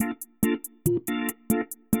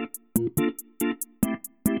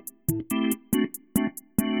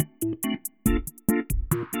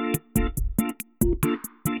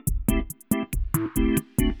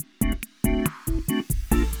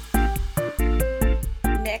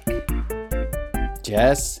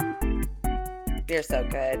Jess. You're so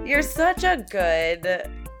good. You're such a good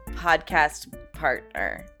podcast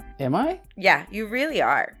partner. Am I? Yeah, you really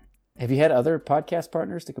are. Have you had other podcast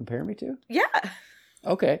partners to compare me to? Yeah.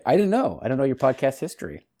 Okay. I didn't know. I don't know your podcast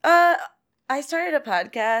history. I started a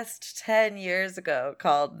podcast 10 years ago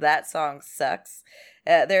called That Song Sucks.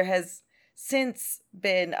 There has since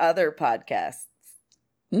been other podcasts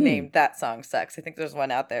named That Song Sucks. I think there's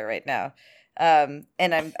one out there right now. And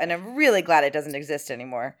I'm really glad it doesn't exist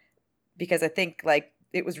anymore, because I think like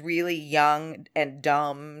it was really young and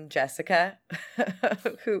dumb Jessica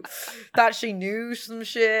who thought she knew some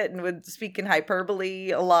shit and would speak in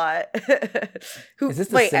hyperbole a lot.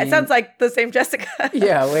 It sounds like the same Jessica.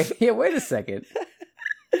 Wait a second.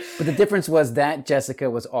 But the difference was that Jessica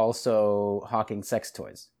was also hawking sex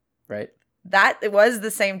toys, right? It was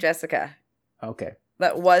the same Jessica. Okay.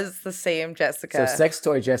 That was the same Jessica. So Sex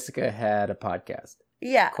Toy Jessica had a podcast.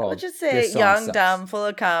 Yeah, let's just say young, dumb, full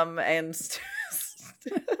of cum, and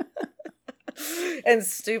and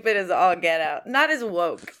stupid as all get out. Not as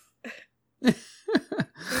woke.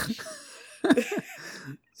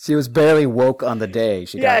 She was barely woke on the day.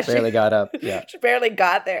 She barely got up. Yeah, she barely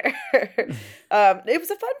got there. It was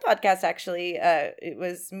a fun podcast, actually. It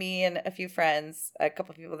was me and a few friends, a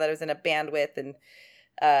couple of people that I was in a band with, and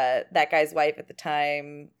that guy's wife at the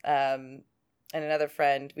time, and another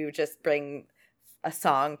friend. We would just bring a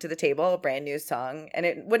song to the table, a brand new song, and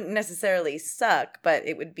it wouldn't necessarily suck, but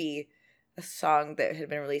it would be a song that had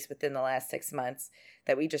been released within the last 6 months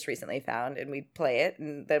that we just recently found, and we'd play it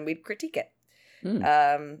and then we'd critique it. And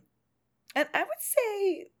I would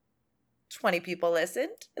say 20 people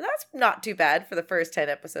listened, and that's not too bad for the first 10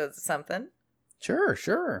 episodes of something.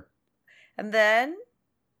 Sure. And then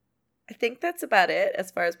I think that's about it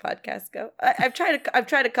as far as podcasts go. I've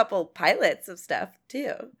tried a couple pilots of stuff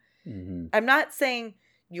too. Mm-hmm. I'm not saying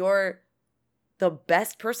you're the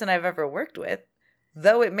best person I've ever worked with,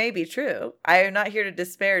 though it may be true. I am not here to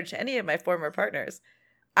disparage any of my former partners.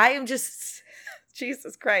 I am just,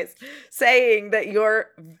 Jesus Christ, saying that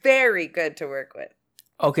you're very good to work with.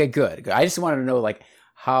 Okay, good. I just wanted to know, like,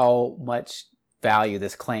 how much value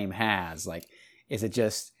this claim has. Like, is it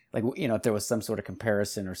just, like, you know, if there was some sort of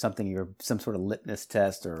comparison or something, some sort of litmus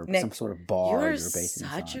test or Nick, some sort of bar you're basing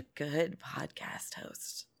such this on. a good podcast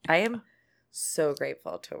host. I am so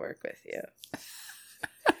grateful to work with you.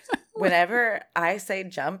 Whenever I say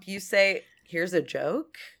jump, you say, here's a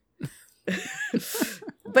joke.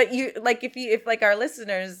 But you, like, if like our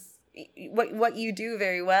listeners, what you do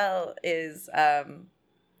very well is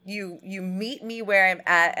you meet me where I'm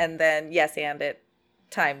at, and then yes and it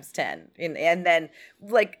times 10, and then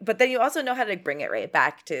like, but then you also know how to bring it right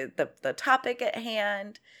back to the topic at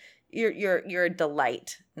hand. You're a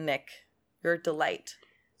delight, Nick. You're a delight.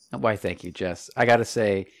 Why, thank you, Jess. I got to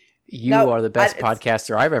say, you are the best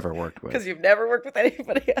podcaster I've ever worked with. Because you've never worked with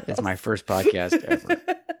anybody else. It's my first podcast ever.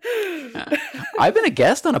 I've been a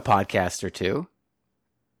guest on a podcast or two.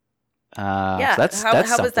 Yeah. So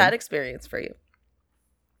how was that experience for you?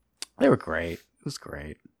 They were great. It was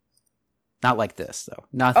great. Not like this, though.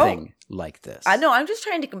 Nothing like this. I know. I'm just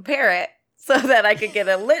trying to compare it so that I could get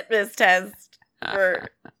a litmus test for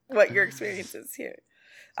what your experience is here.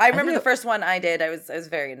 I remember the first one I did, I was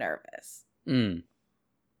very nervous.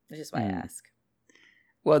 Which is why I ask.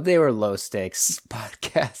 Well, they were low stakes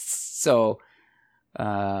podcasts. So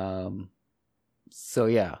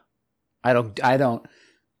yeah. I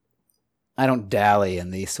don't dally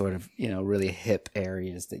in these sort of, you know, really hip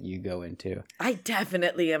areas that you go into. I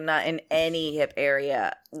definitely am not in any hip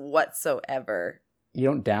area whatsoever. You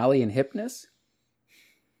don't dally in hipness?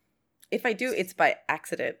 If I do, it's by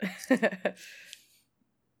accident.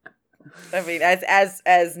 I mean,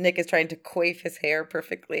 as Nick is trying to coif his hair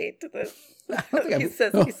perfectly to this. I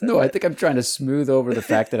think I'm trying to smooth over the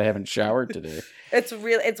fact that I haven't showered today.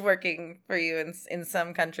 It's working for you in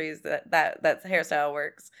some countries that hairstyle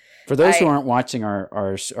works. For those who aren't watching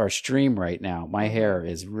our stream right now, my hair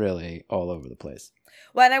is really all over the place.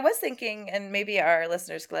 Well, and I was thinking, and maybe our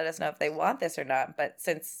listeners can let us know if they want this or not, but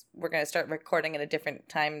since we're going to start recording at a different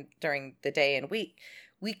time during the day and week,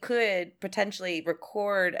 we could potentially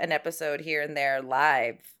record an episode here and there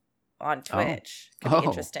live on Twitch. Could be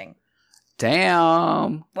interesting.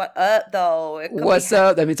 Damn. What up, though? What's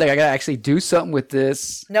up? That means like I gotta actually do something with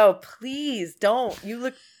this. No, please don't.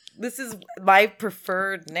 This is my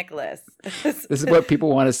preferred Nicholas. This is what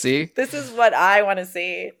people want to see? This is what I want to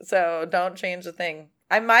see. So don't change the thing.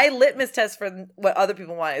 My litmus test for what other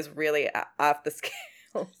people want is really off the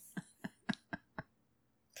scales.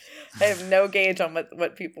 I have no gauge on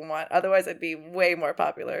what people want. Otherwise, I'd be way more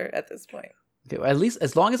popular at this point. Okay, well, at least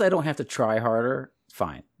as long as I don't have to try harder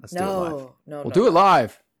fine. Let's do it live. No, We'll do it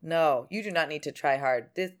live. No, you do not need to try hard.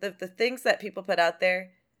 The things that people put out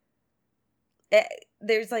there,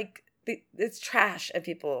 there's like, it's trash and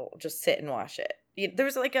people just sit and watch it. There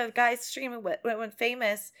was like a guy streaming went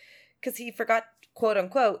famous because he forgot, quote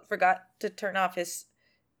unquote, to turn off his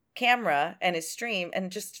camera and his stream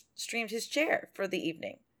and just streamed his chair for the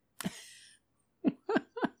evening.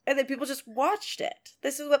 And then people just watched it.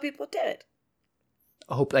 This is what people did.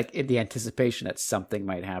 I hope, like, in the anticipation that something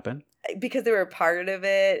might happen. Because they were a part of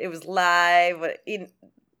it. It was live. And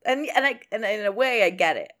in a way, I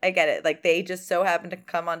get it. Like, they just so happened to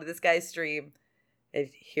come onto this guy's stream. And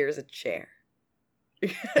here's a chair.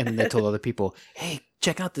 And then they told other people, hey,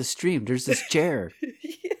 check out this stream. There's this chair.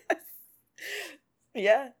 Yes.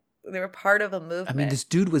 Yeah. They were part of a movement. I mean, this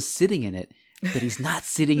dude was sitting in it, but he's not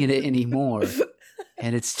sitting in it anymore.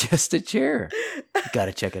 And it's just a chair. You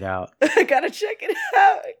gotta check it out. I gotta check it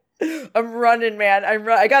out. I'm running, man.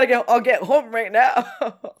 I gotta go. I'll get home right now.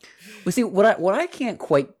 Well, see, what I can't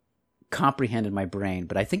quite comprehend in my brain,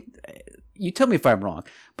 but I think, you tell me if I'm wrong,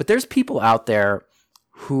 but there's people out there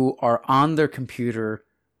who are on their computer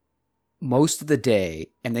most of the day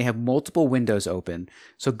and they have multiple windows open.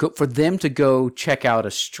 So for them to go check out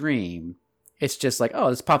a stream, it's just like, oh,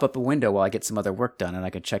 let's pop up a window while I get some other work done and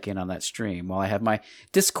I can check in on that stream while I have my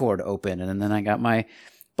Discord open and then I got my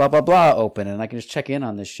blah, blah, blah open and I can just check in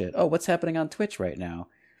on this shit. Oh, what's happening on Twitch right now?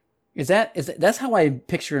 That's how I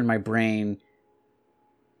picture in my brain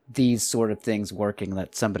these sort of things working,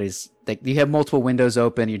 that somebody's like, you have multiple windows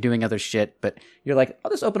open, you're doing other shit, but you're like,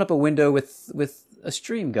 I'll just open up a window with a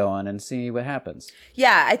stream going and see what happens.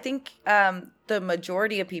 Yeah, I think the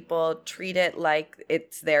majority of people treat it like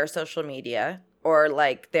it's their social media or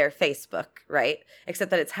like their Facebook, right?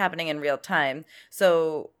 Except that it's happening in real time.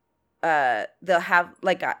 So they'll have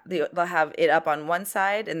they'll have it up on one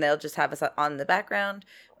side and they'll just have us on the background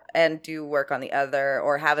and do work on the other,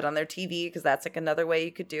 or have it on their TV because that's like another way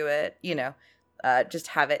you could do it. Just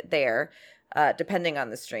have it there, depending on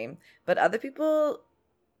the stream. But other people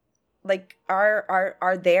like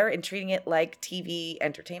are there and treating it like TV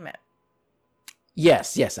entertainment.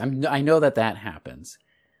 Yes, I know that happens,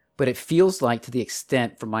 but it feels like, to the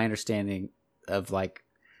extent, from my understanding of like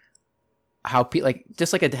how people like,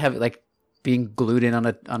 just like have like being glued in on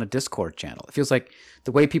a Discord channel. It feels like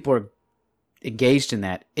the way people are engaged in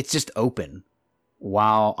that, it's just open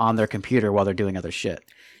while on their computer while they're doing other shit.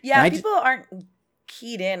 Yeah, people aren't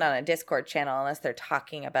keyed in on a Discord channel unless they're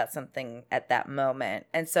talking about something at that moment.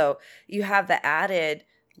 And so you have the added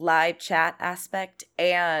live chat aspect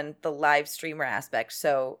and the live streamer aspect.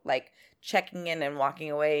 So like checking in and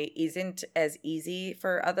walking away isn't as easy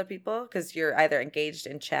for other people because you're either engaged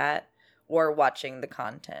in chat or watching the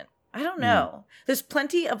content. I don't know. There's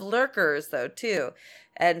plenty of lurkers though too.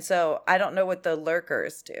 And so I don't know what the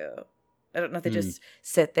lurkers do. I don't know if they just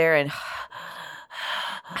sit there and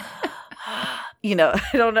I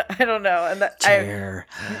don't know. And chair.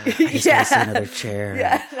 I just want to see another chair.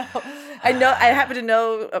 Yeah. No. I know. I happen to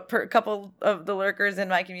know a couple of the lurkers in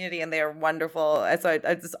my community, and they are wonderful. And so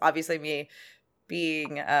it's obviously me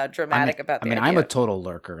being dramatic about. I'm a total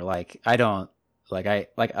lurker. Like I don't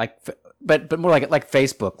but more like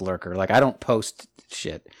Facebook lurker. Like I don't post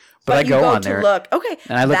shit, but I go on there. Look, okay,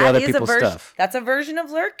 and I look at other people's stuff. That's a version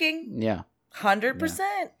of lurking. Yeah,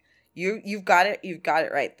 100%. You've got it. You've got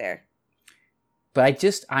it right there. But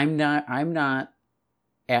I'm not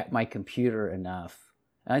at my computer enough.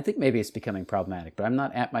 And I think maybe it's becoming problematic, but I'm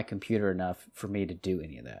not at my computer enough for me to do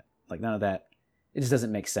any of that. Like none of that. It just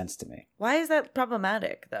doesn't make sense to me. Why is that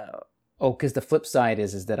problematic though? Oh, because the flip side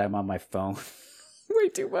is that I'm on my phone way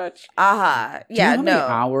too much. Yeah. Do you know how many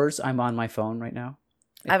hours I'm on my phone right now?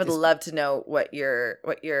 I would love to know what your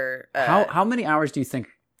how many hours do you think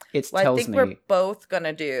it tells me? I think we're both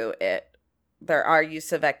gonna do it. There are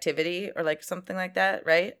use of activity or like something like that,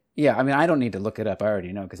 right? Yeah, I mean, I don't need to look it up. I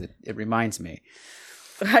already know because it reminds me.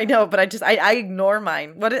 I know, but I ignore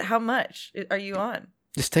mine. How much are you on?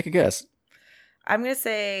 Just take a guess. I'm gonna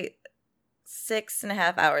say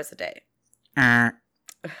 6.5 hours a day.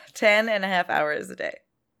 10.5 hours a day.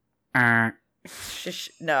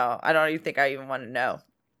 No, I don't even think I even want to know.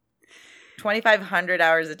 2,500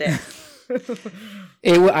 hours a day.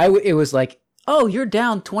 It was like, oh, you're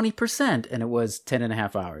down 20%, and it was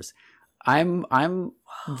 10.5 hours. I'm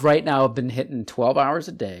right now. I've been hitting 12 hours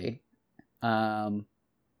a day.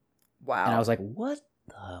 Wow. And I was like, what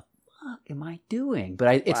the fuck am I doing?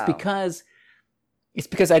 But it's because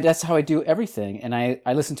that's how I do everything. And I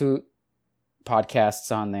listen to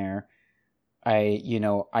podcasts on there. I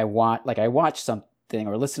watch something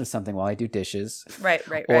or listen to something while I do dishes. Right.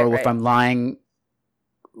 Or if I'm lying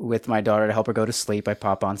with my daughter to help her go to sleep. I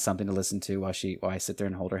pop on something to listen to while I sit there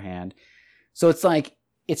and hold her hand. So it's like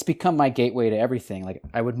it's become my gateway to everything. Like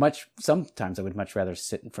sometimes I would much rather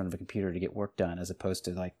sit in front of a computer to get work done as opposed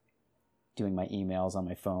to like doing my emails on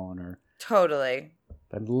my phone or totally.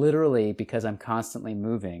 But literally, because I'm constantly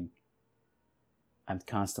moving, I'm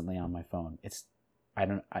constantly on my phone. I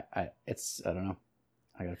don't know.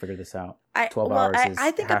 I gotta figure this out. 12 hours is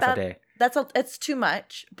half a day. It's too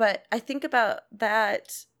much, but I think about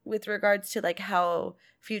that with regards to like how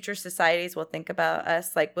future societies will think about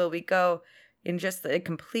us. Like, will we go in just a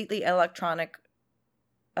completely electronic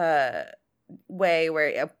way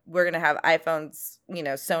where we're gonna have iPhones,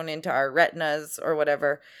 sewn into our retinas or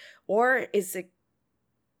whatever, or is it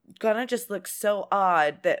gonna just look so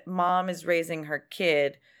odd that mom is raising her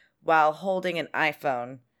kid while holding an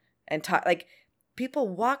iPhone and like people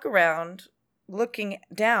walk around looking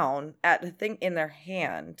down at the thing in their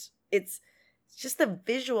hand. It's just the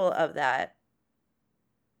visual of that.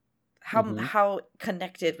 How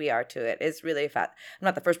connected we are to it is really fat. I'm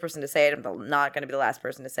not the first person to say it. I'm not going to be the last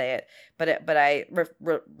person to say it. But I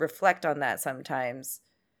reflect on that sometimes,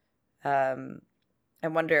 and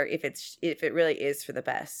wonder if it really is for the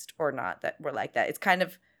best or not that we're like that. It's kind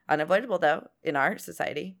of unavoidable though in our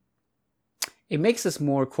society. It makes us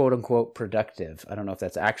more quote unquote productive. I don't know if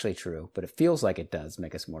that's actually true, but it feels like it does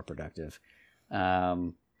make us more productive.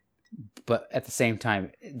 But at the same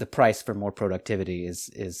time, the price for more productivity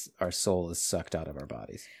is our soul is sucked out of our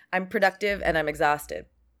bodies. I'm productive and I'm exhausted.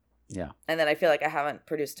 Yeah. And then I feel like I haven't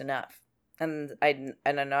produced enough. And I'm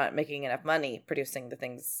not making enough money producing the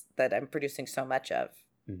things that I'm producing so much of.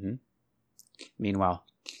 Mm-hmm. Meanwhile,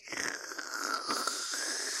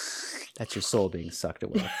 that's your soul being sucked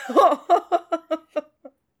away.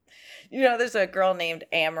 There's a girl named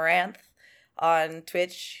Amaranth on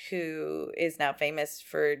Twitch who is now famous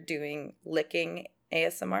for doing licking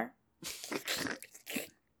ASMR.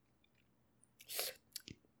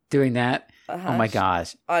 Doing that? Uh-huh. Oh my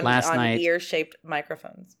gosh. Last night, ear-shaped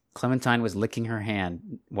microphones. Clementine was licking her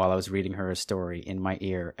hand while I was reading her a story in my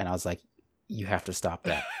ear, and I was like, you have to stop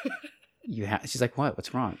that. She's like, what?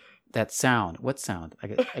 What's wrong? That sound. What sound?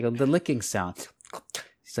 I go, the licking sound.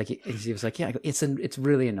 She was like, yeah. I go, it's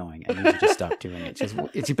really annoying. I need you to stop doing it.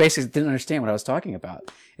 She basically didn't understand what I was talking about.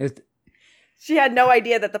 She had no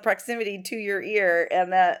idea that the proximity to your ear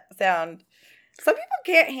and that sound. Some people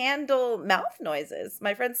can't handle mouth noises.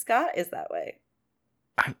 My friend Scott is that way.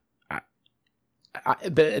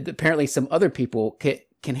 But apparently some other people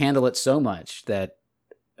can handle it so much that,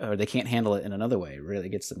 or they can't handle it in another way. It really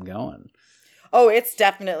gets them going. Oh, it's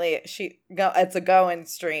definitely it's a going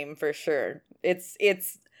stream for sure.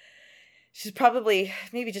 She's probably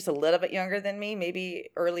maybe just a little bit younger than me,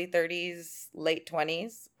 maybe early 30s, late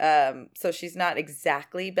 20s. So she's not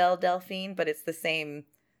exactly Belle Delphine, but it's the same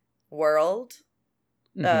world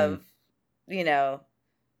of,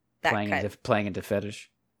 that playing into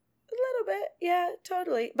fetish. A little bit, yeah,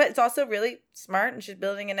 totally. But it's also really smart, and she's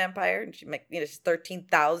building an empire, and she's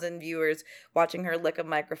 13,000 viewers watching her lick a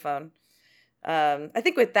microphone. I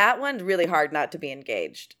think with that one, really hard not to be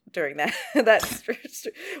engaged during that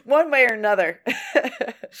one way or another.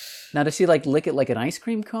 Now, does she like lick it like an ice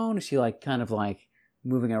cream cone? Is she like kind of like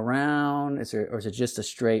moving around? Or is it just a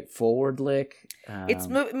straightforward lick? It's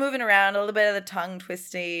moving around, a little bit of the tongue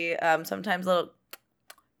twisty, sometimes a little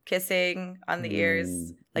kissing on the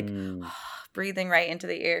ears, like breathing right into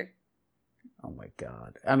the ear. Oh my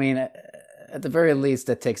God. I mean, at the very least,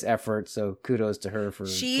 that takes effort. So kudos to her for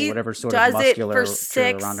whatever sort of muscular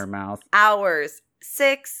around her mouth. Hours.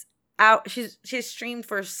 6 hours. She's streamed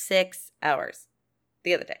for 6 hours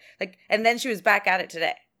the other day. And then she was back at it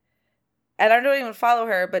today. And I don't even follow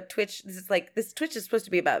her, but Twitch. This Twitch is supposed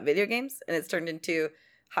to be about video games, and it's turned into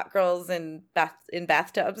hot girls in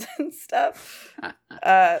bathtubs and stuff.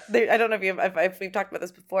 I don't know if we've talked about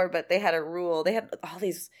this before, but they had a rule. They had all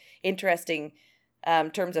these interesting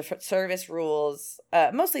terms of service rules,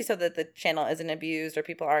 mostly so that the channel isn't abused or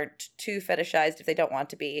people aren't too fetishized if they don't want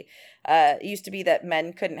to be. It used to be that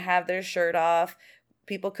men couldn't have their shirt off,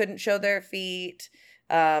 people couldn't show their feet.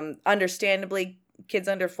 Understandably, kids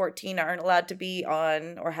under 14 aren't allowed to be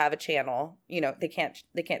on or have a channel. They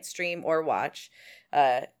can't stream or watch.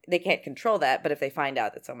 They can't control that, but if they find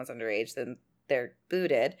out that someone's underage, then they're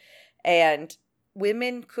booted. And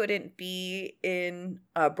women couldn't be in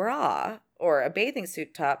a bra or a bathing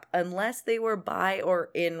suit top unless they were by or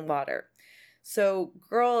in water. So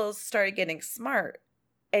girls started getting smart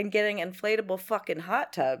and getting inflatable fucking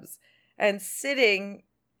hot tubs and sitting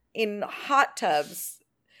in hot tubs,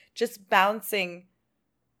 just bouncing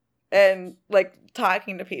and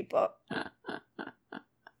talking to people.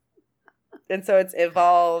 And so it's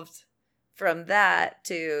evolved from that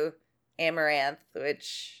to Amaranth,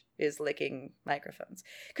 which is licking microphones.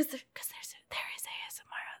 Because there is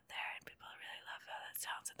ASMR out there, and people really love how that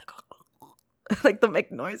sounds. And they go, like they'll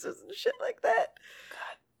make noises and shit like that.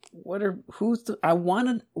 I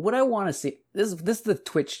want to see. This is the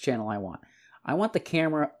Twitch channel I want. I want the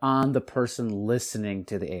camera on the person listening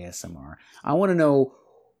to the ASMR. I want to know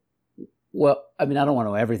I don't want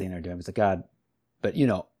to know everything they're doing. It's like, God, but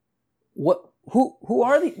who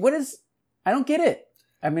are the, I don't get it.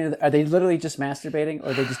 I mean, are they literally just masturbating,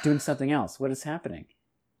 or are they just doing something else? What is happening?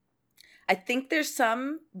 I think there's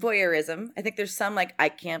some voyeurism. I think there's some I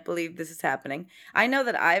can't believe this is happening. I know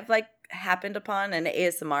that I've happened upon an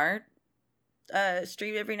ASMR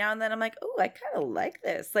stream every now and then. I'm like, oh, I kind of like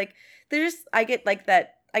this. I get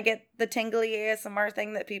that. I get the tingly ASMR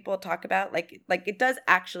thing that people talk about. Like it does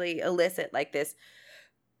actually elicit this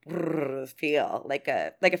feel. I feel like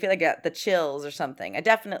I got the chills or something. I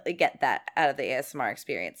definitely get that out of the ASMR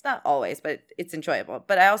experience. Not always, but it's enjoyable.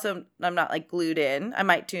 But I'm not glued in. I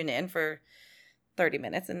might tune in for 30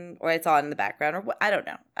 minutes or it's on in the background, or I don't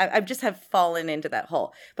know. I just have fallen into that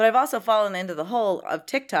hole. But I've also fallen into the hole of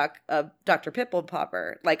TikTok of Dr. Pimple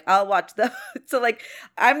Popper. I'll watch so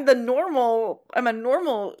I'm a normal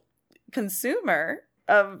consumer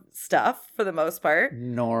of stuff for the most part.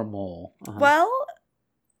 Normal. Uh-huh. Well,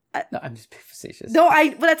 no, I'm just being facetious. No,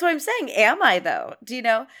 but that's what I'm saying. Am I though? Do you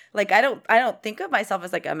know? I don't think of myself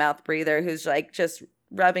as a mouth breather who's just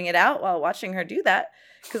rubbing it out while watching her do that.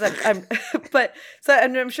 Because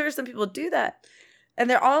I'm sure some people do that. And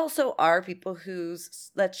there also are people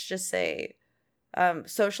whose, let's just say,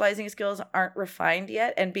 socializing skills aren't refined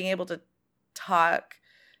yet, and being able to talk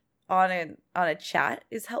on a chat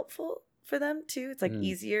is helpful for them too. It's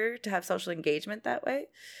easier to have social engagement that way.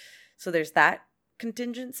 So there's that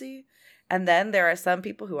contingency. And then there are some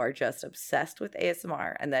people who are just obsessed with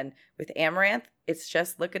ASMR. And then with Amaranth, it's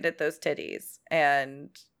just looking at those titties.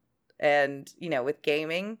 And with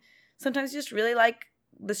gaming, sometimes you just really like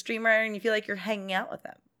the streamer and you feel like you're hanging out with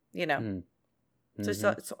them, Mm-hmm.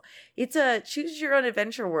 So it's a choose your own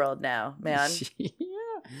adventure world now, man. Yeah.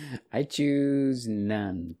 I choose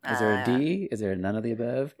none. Is there a D? Is there none of the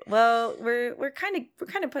above? Well, we're kind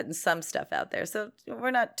of putting some stuff out there, so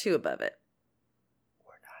we're not too above it.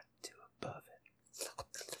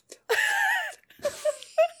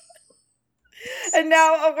 And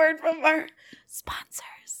now a word from our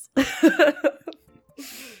sponsors.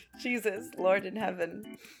 Jesus, Lord in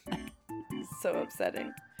heaven. So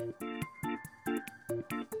upsetting.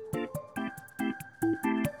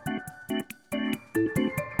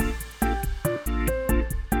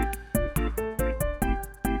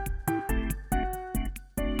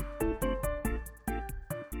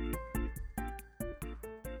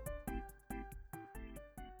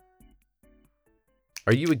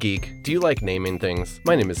 Are you a geek? Do you like naming things?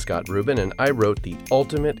 My name is Scott Rubin, and I wrote the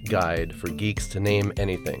ultimate guide for geeks to name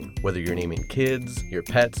anything. Whether you're naming kids, your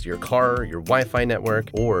pets, your car, your Wi-Fi network,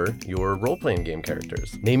 or your role-playing game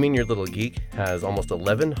characters. Naming Your Little Geek has almost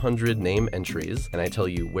 1,100 name entries, and I tell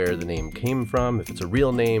you where the name came from, if it's a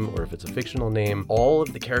real name or if it's a fictional name, all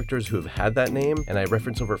of the characters who have had that name, and I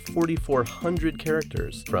reference over 4,400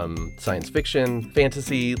 characters from science fiction,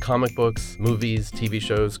 fantasy, comic books, movies, TV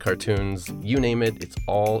shows, cartoons, you name it, it's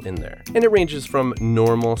all in there. And it ranges from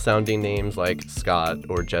normal sounding names like Scott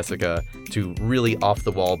or Jessica to really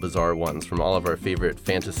off-the-wall bizarre ones from all of our favorite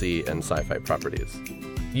fantasy and sci-fi properties.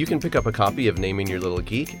 You can pick up a copy of Naming Your Little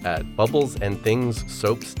Geek at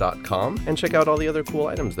bubblesandthingssoaps.com and check out all the other cool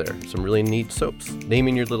items there. Some really neat soaps.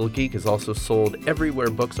 Naming Your Little Geek is also sold everywhere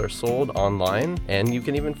books are sold online, and you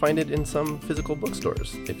can even find it in some physical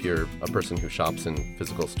bookstores if you're a person who shops in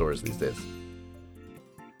physical stores these days.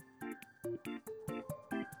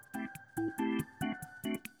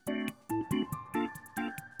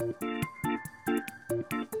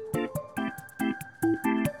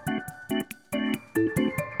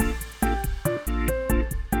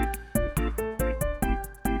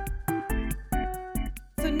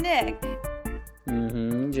 Nick.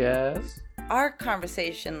 Mm-hmm, Jazz. Our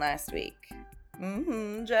conversation last week,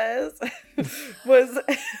 Jazz, was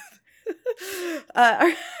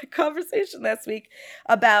our conversation last week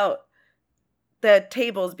about the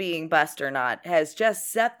tables being bust or not has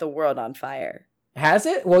just set the world on fire. Has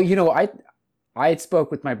it? Well, I had spoke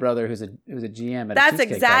with my brother who's a GM at That's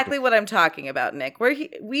exactly what I'm talking about, Nick.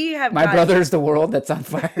 We have my brother's the world that's on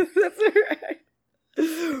fire. That's right.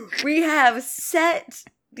 We have set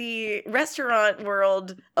the restaurant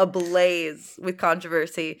world ablaze with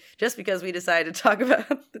controversy just because we decided to talk about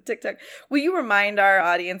the TikTok. Will you remind our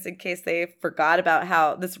audience, in case they forgot about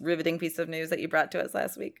how this riveting piece of news that you brought to us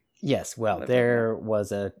last week? Yes, well, What there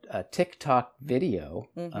was a TikTok video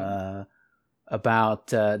Mhm. about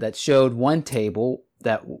that showed one table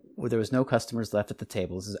where there was no customers left at the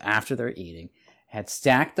table. This is after they're eating. Had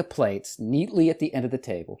stacked the plates neatly at the end of the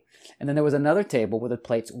table, and then there was another table where the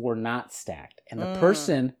plates were not stacked, and the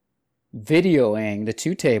person videoing the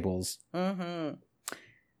two tables Mm-hmm.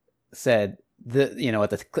 said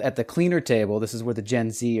at the cleaner table, this is where the Gen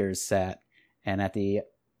Zers sat, and at the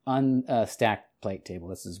unstacked plate table,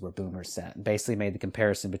 this is where boomers sat, and basically made the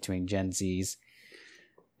comparison between Gen Zs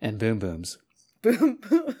and boom booms. Boom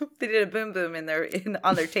boom. They did a boom boom on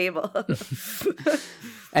their table.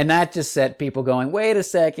 And that just set people going, wait a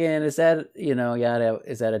second, is that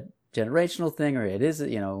is that a generational thing, or it is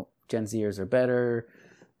Gen Zers are better,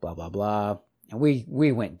 blah blah blah. And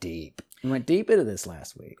we went deep. We went deep into this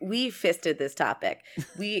last week. We fisted this topic.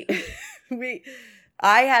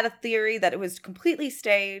 I had a theory that it was completely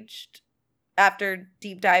staged after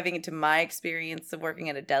deep diving into my experience of working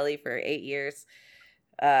at a deli for 8 years,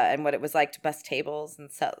 and what it was like to bus tables and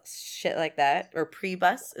sell shit like that, or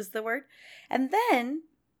pre-bus is the word. And then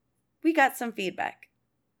we got some feedback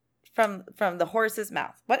from the horse's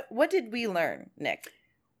mouth. What did we learn, Nick?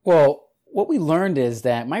 Well, what we learned is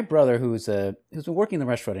that my brother, who's been working in the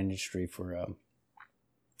restaurant industry for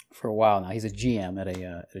a while now, he's a GM at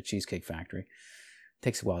a cheesecake factory.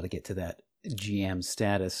 Takes a while to get to that GM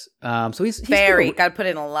status. So he's got to put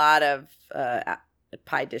in a lot of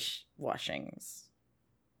pie dish washings.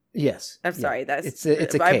 Yes, I'm sorry. That's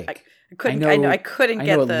it's a cake. I couldn't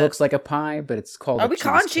get it looks like a pie, but it's called. Are we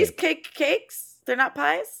calling cheesecake cakes? They're not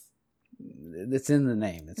pies. It's in the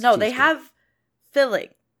name. No, they have filling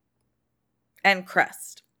and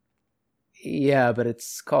crust. Yeah, but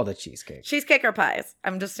it's called a cheesecake. Cheesecake or pies?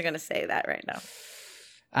 I'm just going to say that right now.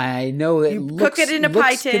 I know it. You cook it in a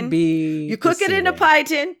pie tin. You cook it in a pie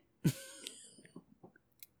tin.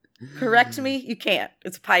 Correct me. You can't.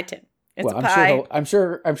 It's a pie tin. It's a pie. I'm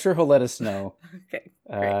sure he'll let us know. Okay.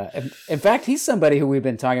 In fact, he's somebody who we've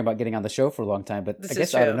been talking about getting on the show for a long time, but I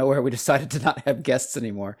guess out of nowhere we decided to not have guests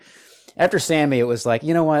anymore. After Sammy, it was like,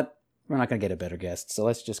 you know what? We're not going to get a better guest, so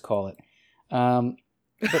let's just call it.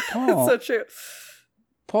 But Paul, so true.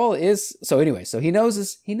 Paul is so anyway. So he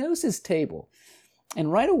knows his table,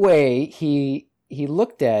 and right away he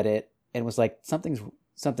looked at it and was like, something's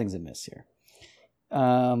amiss here.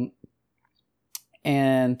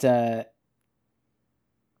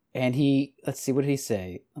 And he, let's see, what did he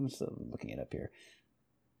say? I'm just looking it up here.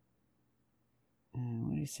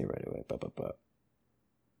 What did he say right away?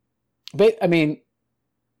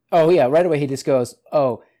 Right away he just goes,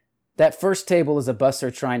 oh, that first table is a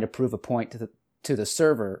busser trying to prove a point to the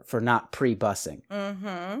server for not pre-bussing.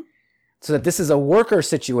 Mm-hmm. So that this is a worker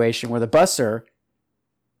situation where the busser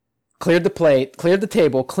cleared the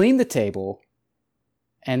table, cleaned the table,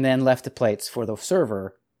 and then left the plates for the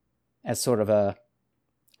server as sort of a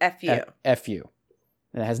FU.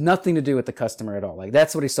 It has nothing to do with the customer at all. Like,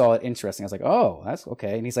 that's what he saw it interesting. I was like, oh, that's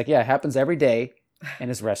okay. And he's like, yeah, it happens every day in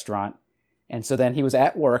his restaurant. And so then he was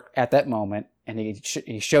at work at that moment, and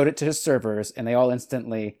he showed it to his servers, and they all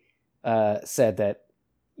instantly said that,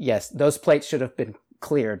 yes, those plates should have been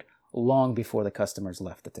cleared long before the customers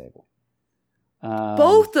left the table.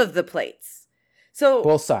 Both of the plates. So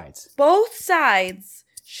both sides. Both sides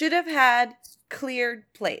should have had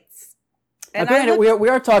cleared plates. And granted, we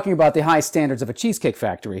are talking about the high standards of a cheesecake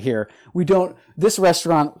factory here. This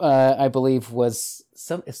restaurant, I believe, was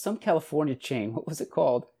some California chain. What was it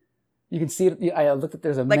called? You can see it. I looked at,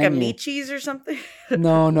 there's a menu. Like a Michi's or something?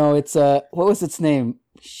 No, it's what was its name?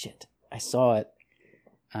 Shit, I saw it.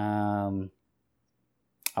 I'll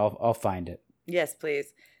find it. Yes,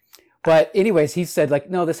 please. But anyways, he said, like,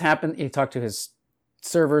 no, this happened. He talked to his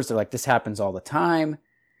servers. They're like, this happens all the time.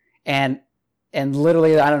 And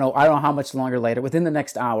literally, I don't know how much longer later, within the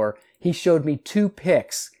next hour, he showed me 2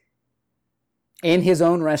 pics in his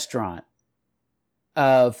own restaurant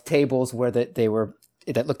of tables where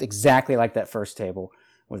that looked exactly like that first table,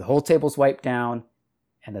 where the whole table's wiped down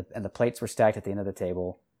and the plates were stacked at the end of the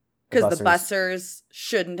table. Because the bussers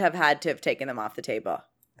shouldn't have had to have taken them off the table.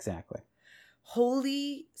 Exactly.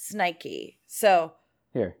 Holy snikey. So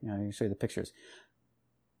here, I can show you the pictures.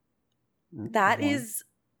 That is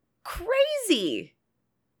crazy.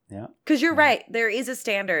 Yeah. Because you're right. There is a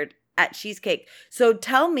standard at cheesecake. So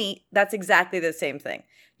tell me that's exactly the same thing.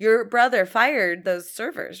 Your brother fired those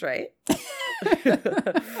servers, right?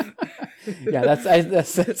 Yeah,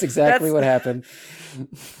 that's exactly what happened.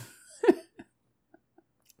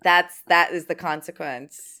 That is the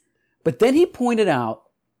consequence. But then he pointed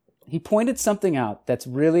something out that's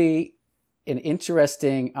really an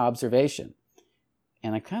interesting observation.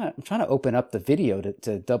 and I'm trying to open up the video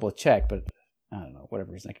to double check, but I don't know,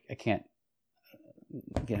 whatever reason I can't.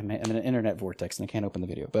 Again, I'm in an internet vortex and I can't open the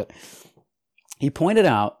video. But he pointed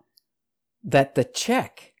out that the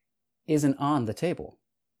check isn't on the table.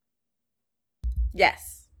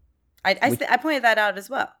 Yes, I pointed that out as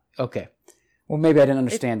well. Okay, well maybe I didn't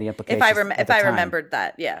understand the implications. If I remembered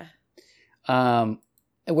that, yeah.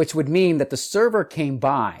 Which would mean that the server came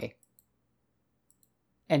by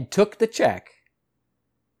and took the check,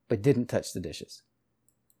 but didn't touch the dishes.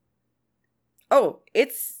 Oh,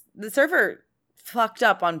 it's the server fucked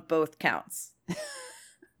up on both counts.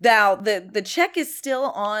 Now, the check is still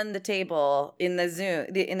on the table in the Zoom,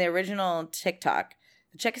 in the original TikTok.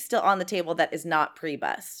 The check is still on the table that is not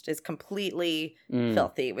pre-bussed. It's completely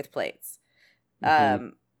filthy with plates. Mm-hmm.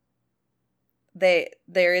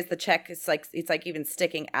 There is the check. It's like even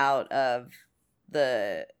sticking out of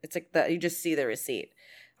it's like you just see the receipt.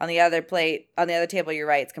 On the other plate, on the other table, you're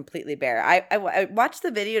right, it's completely bare. I watched the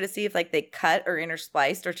video to see if like they cut or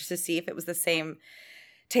interspliced or just to see if it was the same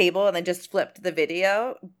table and then just flipped the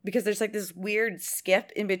video, because there's like this weird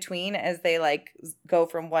skip in between as they like go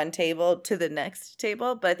from one table to the next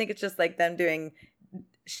table. But I think it's just like them doing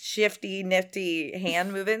shifty, nifty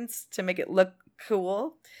hand movements to make it look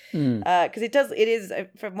cool. Because it is,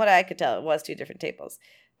 from what I could tell, it was two different tables.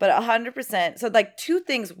 But 100%, so like two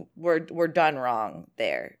things were done wrong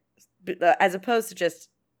there, as opposed to just,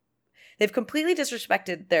 they've completely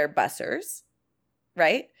disrespected their bussers,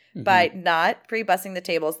 right? Mm-hmm. By not pre-bussing the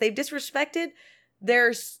tables. They've disrespected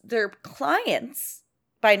their clients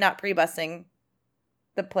by not pre-bussing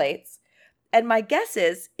the plates. And my guess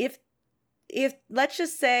is if let's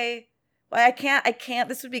just say, well, I can't,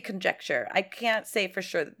 this would be conjecture. I can't say for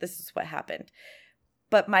sure that this is what happened.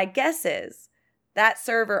 But my guess is that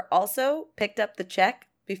server also picked up the check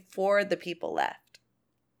before the people left.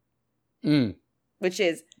 Which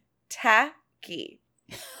is tacky.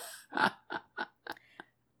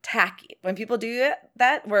 Tacky. When people do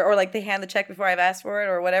that, or like they hand the check before I've asked for it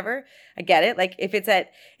or whatever, I get it. Like if it's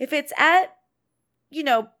at,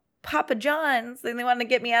 Papa John's, then they want to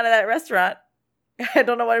get me out of that restaurant. I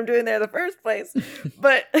don't know what I'm doing there in the first place.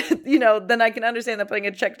 But, then I can understand them putting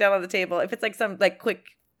a check down on the table. If it's like some like quick,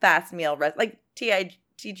 fast meal, like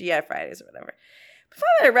TGI Fridays or whatever. If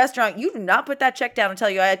I'm at a restaurant, you do not put that check down until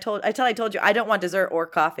I told you I don't want dessert or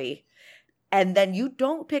coffee. And then you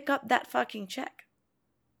don't pick up that fucking check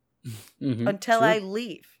until I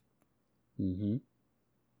leave. Mm-hmm.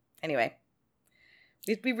 Anyway,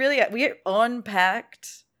 we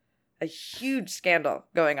unpacked a huge scandal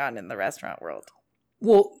going on in the restaurant world.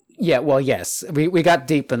 Well, yeah, yes. We got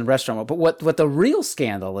deep in the restaurant world, but what the real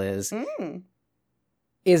scandal is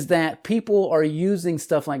that people are using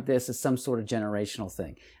stuff like this as some sort of generational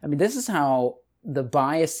thing. I mean, this is how the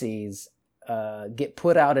biases get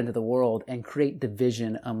put out into the world and create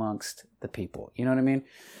division amongst the people. You know what I mean?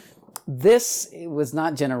 It was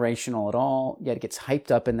not generational at all, yet it gets hyped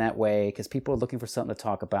up in that way because people are looking for something to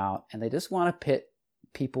talk about, and they just want to pit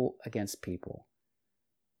people against people.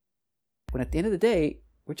 When at the end of the day,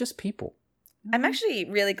 we're just people. I'm actually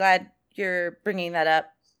really glad you're bringing that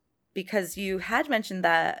up, because you had mentioned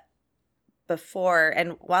that before,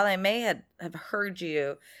 and while I may have heard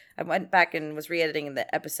you, I went back and was re-editing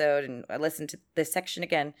the episode, and I listened to this section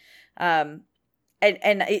again. What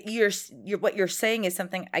you're saying is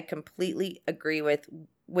something I completely agree with,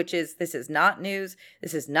 which is this is not news.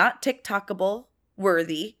 This is not TikTokable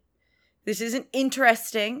worthy. This isn't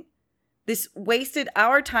interesting. This wasted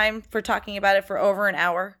our time for talking about it for over an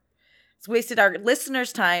hour. It's wasted our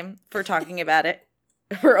listeners' time for talking about it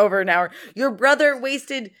for over an hour. Your brother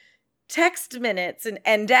wasted text minutes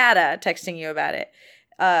and data texting you about it.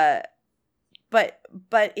 But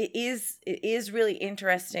it is really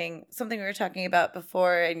interesting. Something we were talking about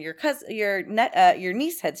before, and your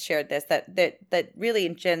niece had shared this, that really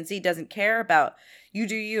in Gen Z doesn't care about you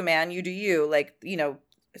do you, man, you do you, like,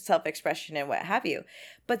 self-expression and what have you.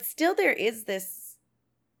 But still there is this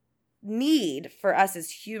need for us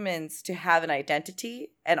as humans to have an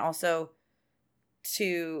identity and also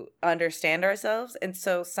to understand ourselves. And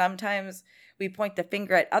so sometimes we point the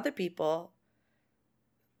finger at other people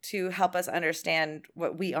to help us understand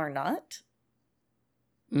what we are not,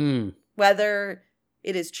 whether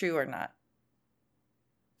it is true or not.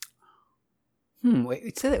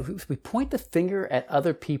 Wait, say that we point the finger at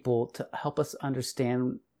other people to help us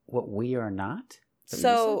understand what we are not?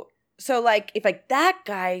 So like, if like that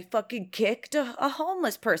guy fucking kicked a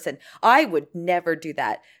homeless person, I would never do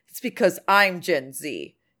that. It's because I'm Gen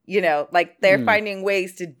Z. Like they're finding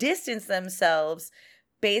ways to distance themselves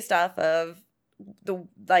based off of the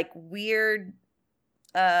like weird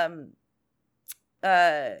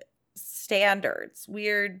standards,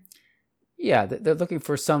 weird. Yeah, they're looking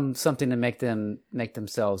for something to make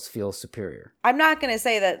themselves feel superior. I'm not going to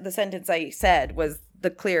say that the sentence I said was the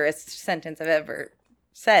clearest sentence I've ever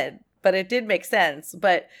said, but it did make sense.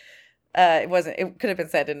 But it wasn't. It could have been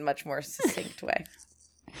said in a much more succinct way.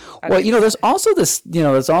 Well, you know, there's also this. You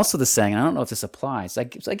know, there's also the saying. And I don't know if this applies. So I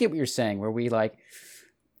get what you're saying. Where we like,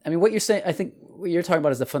 I mean, what you're saying. I think what you're talking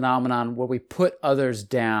about is the phenomenon where we put others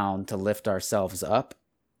down to lift ourselves up,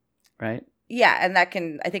 right? Yeah, and I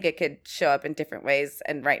think it could show up in different ways.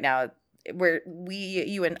 And right now,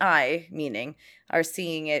 you and I, meaning, are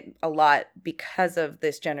seeing it a lot because of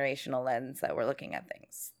this generational lens that we're looking at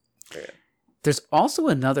things through. There's also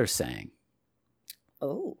another saying.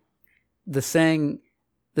 Oh. The saying,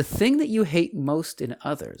 the thing that you hate most in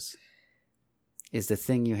others is the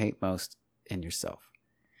thing you hate most in yourself.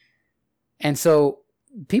 And so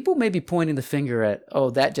people may be pointing the finger at, oh,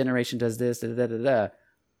 that generation does this, da da da da.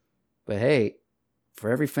 But hey, for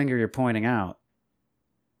every finger you're pointing out,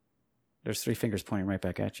 there's 3 fingers pointing right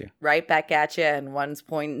back at you. Right back at you, and one's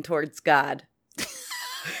pointing towards God.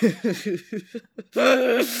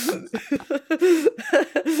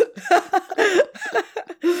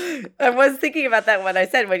 I was thinking about that when I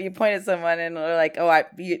said when you point at someone and they're like, oh,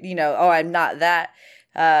 I'm not that.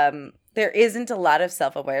 There isn't a lot of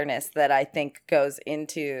self-awareness that I think goes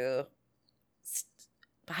into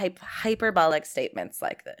hyperbolic statements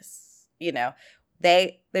like this. You know,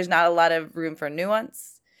 there's not a lot of room for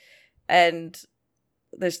nuance, and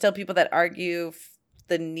there's still people that argue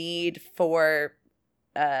the need for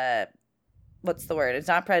what's the word? It's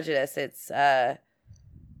not prejudice. It's You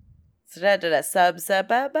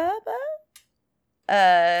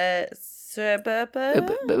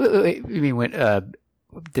mean when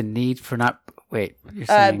the need for not wait? You're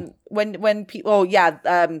saying when people? Oh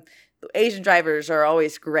yeah, Asian drivers are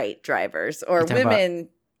always great drivers, or women.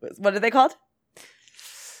 What are they called?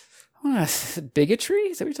 Bigotry?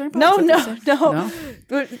 Is that what you're talking about? No.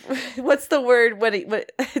 What's the word?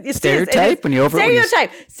 Stereotype? When you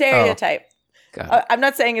Stereotype. Oh. I'm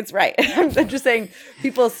not saying it's right. I'm just saying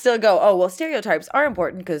people still go, oh, well, stereotypes are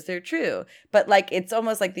important because they're true. But like, it's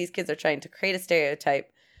almost like these kids are trying to create a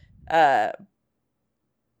stereotype. And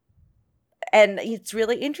it's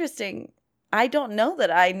really interesting. I don't know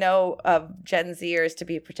that I know of Gen Zers to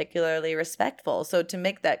be particularly respectful. So to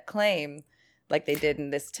make that claim, like they did in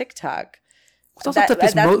this TikTok,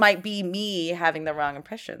 that might be me having the wrong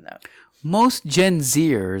impression, though. Most Gen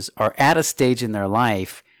Zers are at a stage in their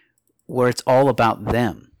life where it's all about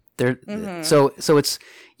them. So it's,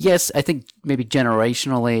 yes, I think maybe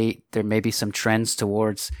generationally there may be some trends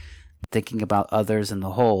towards thinking about others in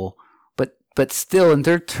the whole. But still, in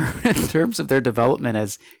terms of their development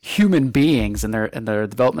as human beings and their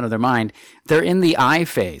development of their mind, they're in the I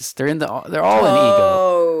phase. They're all in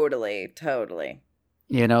ego. Totally.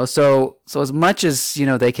 You know, so as much as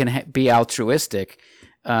they can be altruistic,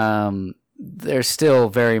 they're still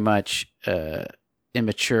very much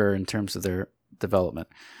immature in terms of their development.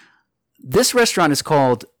 This restaurant is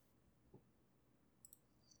called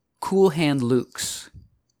Cool Hand Luke's.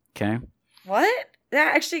 Okay. What?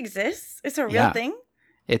 That actually exists? It's a real thing?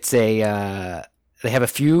 It's they have a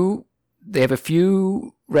few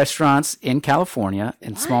restaurants in California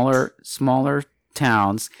in smaller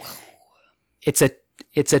towns. It's a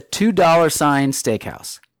 $2 sign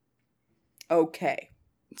steakhouse. Okay.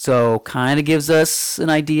 So kind of gives us an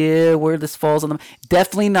idea where this falls on them.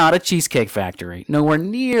 Definitely not a Cheesecake Factory. Nowhere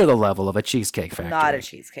near the level of a Cheesecake Factory. Not a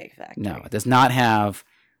Cheesecake Factory. No, it does not have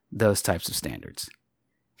those types of standards.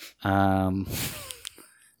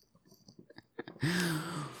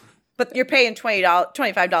 But you're paying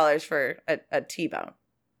 $25 for a T-bone.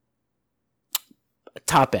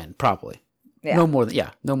 Top end, probably. Yeah. No more than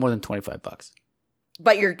 $25.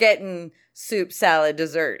 But you're getting soup, salad,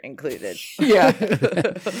 dessert included. Yeah.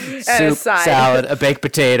 And soup, salad, a baked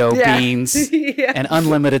potato, beans, and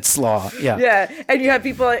unlimited slaw. Yeah. Yeah. And you have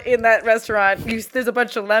people in that restaurant. There's a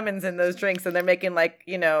bunch of lemons in those drinks, and they're making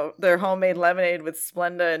their homemade lemonade with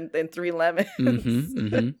Splenda and 3 lemons.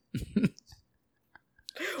 Mm-hmm.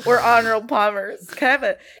 Or Arnold Palmer's. Can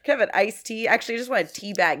I have an iced tea? Actually, I just want a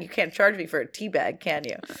tea bag. You can't charge me for a tea bag, can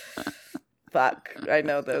you? Fuck. I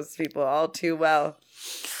know those people all too well.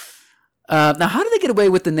 Now, how did they get away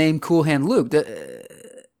with the name Cool Hand Luke?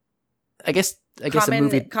 I guess common, a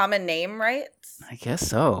movie. Common name, right? I guess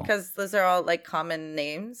so. Because those are all like common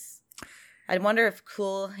names. I wonder if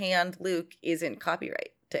Cool Hand Luke isn't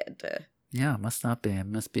copyrighted. Yeah, must not be. It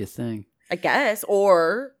must be a thing. I guess.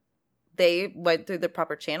 Or they went through the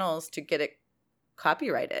proper channels to get it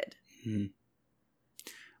copyrighted. Mm-hmm.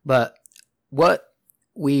 But what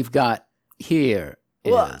we've got here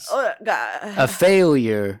is God. a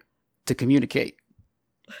failure to communicate.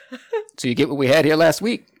 So you get what we had here last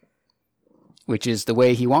week, which is the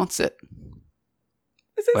way he wants it.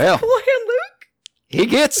 Is this Well. Cool Hand Luke? He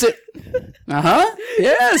gets it.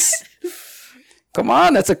 Yes. Come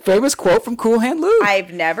on, that's a famous quote from Cool Hand Luke.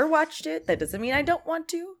 I've never watched it. That doesn't mean I don't want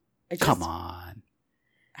to. Come on.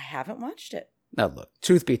 I haven't watched it. Now look,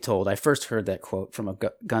 truth be told, I first heard that quote from a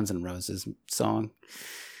Guns N' Roses song.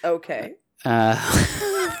 Okay.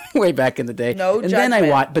 Way back in the day. No and then I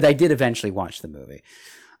judgment. watched, but I did eventually watch the movie.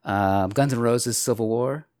 Guns N' Roses Civil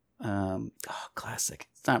War. Classic.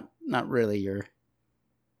 It's not really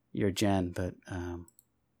your gen, but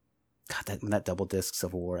God, when that double disc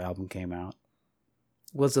Civil War album came out,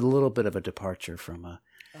 was a little bit of a departure from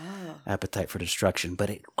Appetite for Destruction, but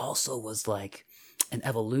it also was like an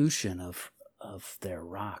evolution of their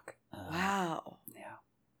rock. Wow. Yeah.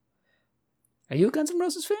 Are you a Guns N'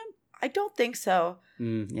 Roses fan? I don't think so.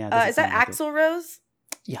 Yeah. Is that Axl Rose?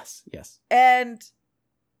 Yes. And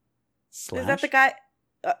Slash? is that the guy?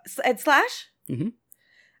 And Slash? Mm-hmm.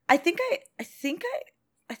 I think I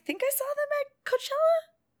saw them at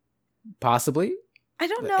Coachella. Possibly. I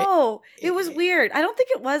don't know. It was weird. I don't think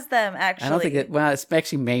it was them, actually. I don't think it. Well, it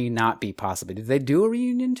actually may not be possibly. Did they do a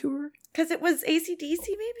reunion tour? Because it was AC/DC maybe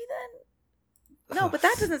then? No, but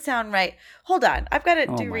that doesn't sound right. Hold on. I've got to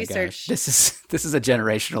Oh do my research. gosh. This is a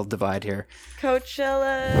generational divide here.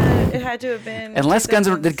 Coachella, it had to have been. Unless did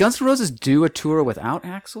 2000s. Guns N' Roses do a tour without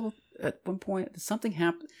Axl at one point? Did something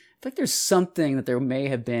happen? I think there's something that there may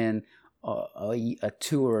have been a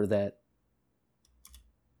tour that.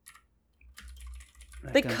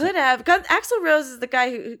 They could have. Axl Rose is the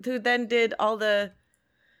guy who then did all the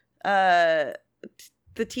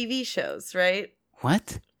TV shows, right?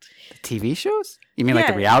 What? The TV shows? You mean like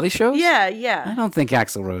the Yeah. reality shows? Yeah, I yeah. don't think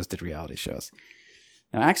Axl Rose did reality shows.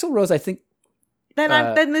 Now, Axl Rose, I think,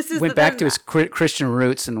 Then this is went back to his Christian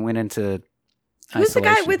roots and went into who's the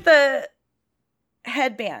guy isolation. with the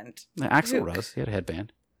headband? Axl who- Rose? He had a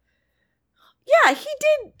headband. Yeah, he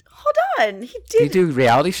did. Hold on, he Did he did. do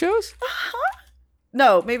reality shows? Uh-huh.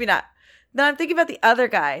 No, maybe not. Then I'm thinking about the other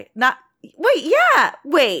guy.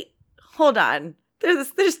 Wait. Hold on.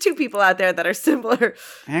 There's two people out there that are similar.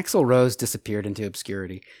 Axl Rose disappeared into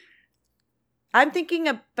obscurity. I'm thinking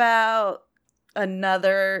about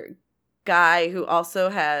another guy who also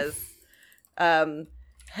has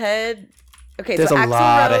head. Okay, There's so a Axl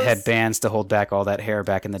lot of Rose- headbands to hold back all that hair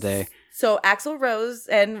back in the day. So Axl Rose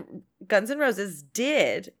and Guns N' Roses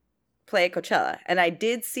did play at Coachella, and I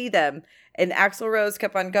did see them. And Axl Rose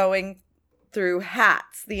kept on going through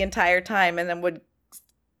hats the entire time, and then would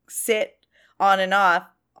sit on and off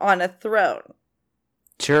on a throne.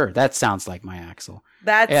 Sure, that sounds like my Axl.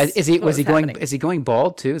 That's Is he going? happening. Is he going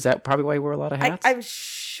bald too? Is that probably why he wore a lot of hats? I'm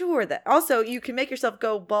sure that also you can make yourself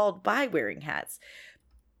go bald by wearing hats.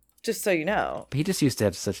 Just so you know. He just used to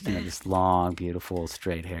have such this long, beautiful,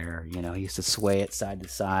 straight hair. He used to sway it side to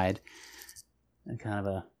side, and kind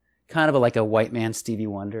of like a white man Stevie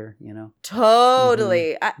Wonder.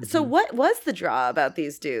 Totally. So Mhm. what was the draw about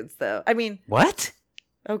these dudes though? I mean, What?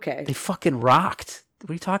 okay. They fucking rocked.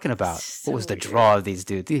 What are you talking about? So What was the weird. draw of these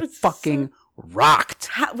dudes? They It's fucking rocked.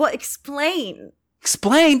 Well, explain.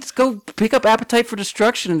 Explain. Just go pick up Appetite for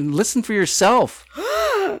Destruction and listen for yourself.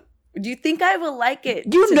 Do you think I will like it?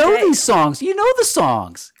 You know today? these songs. You know the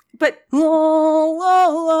songs. But Oh,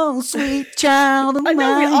 oh, oh, sweet child of I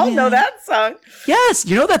know we mine. all know that song. Yes,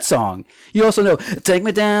 you know that song. You also know "Take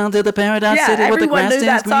Me Down to the Paradise Yeah, City" where the everyone grass knew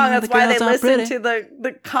stains that song. green, That's the why they girls are listened pretty. to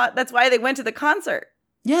the that's why they went to the concert.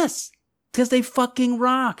 Yes, because they fucking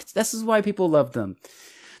rocked. This is why people loved them.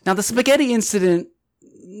 Now, the spaghetti incident,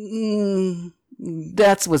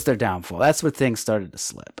 that was their downfall. That's where things started to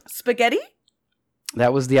slip. Spaghetti?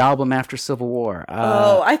 That was the album after Civil War.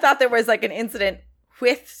 I thought there was like an incident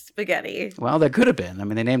with spaghetti. Well, there could have been. I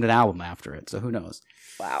mean, they named an album after it, so who knows?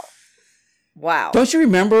 Wow. Don't you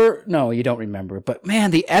remember? No, you don't remember. But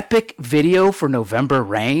man, the epic video for November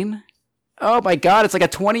Rain. Oh my God, it's like a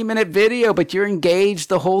 20-minute video, but you're engaged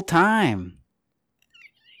the whole time.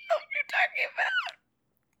 What are you talking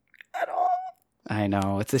about? At all. I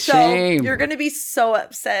know, it's a So shame. you're gonna be so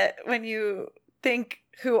upset when you think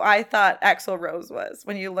who I thought Axl Rose was.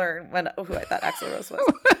 When you learn who I thought Axl Rose was.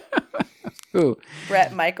 Who?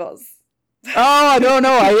 Bret Michaels. Oh no!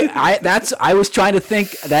 I was trying to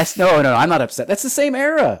think. I'm not upset. That's the same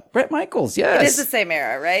era. Bret Michaels, yes. It is the same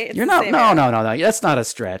era, right? It's You're the not. same No. era. That's not a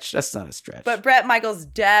stretch. But Bret Michaels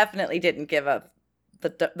definitely didn't give up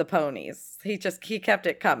the ponies. He kept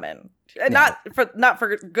it coming. And not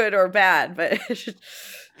for good or bad, but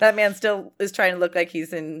that man still is trying to look like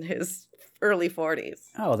he's in his early 40s.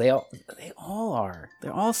 Oh, they all are.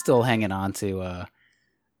 They're all still hanging on to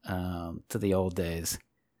the old days.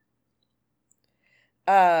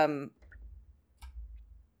 That's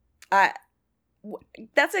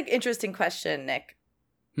an interesting question, Nick.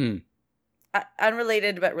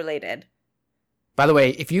 Unrelated but related. By the way,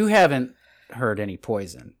 if you haven't heard any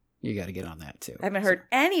Poison, you got to get on that too. I haven't heard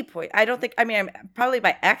any Poison. I don't think. I mean, I'm probably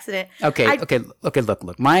by accident. Okay.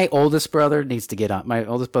 Look. My oldest brother needs to get on. My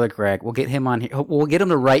oldest brother, Greg. We'll get him on here. We'll get him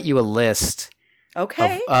to write you a list.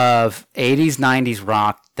 Okay. Of 80s, 90s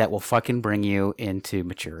rock that will fucking bring you into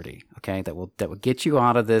maturity. Okay, that will get you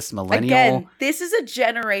out of this millennial. Again, this is a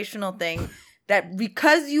generational thing. That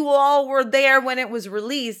because you all were there when it was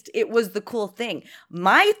released, it was the cool thing.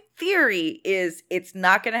 My theory is it's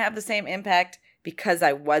not going to have the same impact because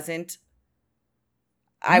I wasn't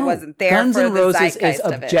there. Guns for N' the Roses zeitgeist is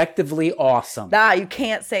of it. objectively awesome. Nah, you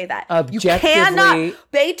can't say that. Objectively you cannot.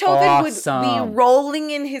 Beethoven awesome. would be rolling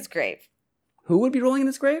in his grave. Who would be rolling in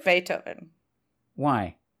his grave? Beethoven.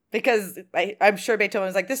 Why? Because I'm sure Beethoven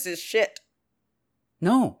was like, this is shit.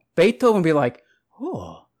 No. Beethoven would be like,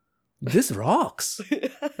 oh, this rocks.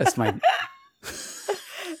 That's my... do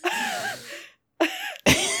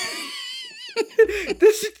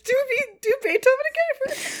Beethoven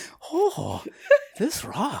again? Oh, this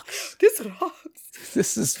rocks. This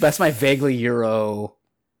rocks. That's my vaguely Euro...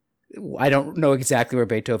 I don't know exactly where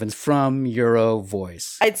Beethoven's from, Euro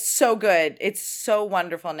voice. It's so good. It's so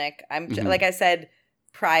wonderful, Nick. Like I said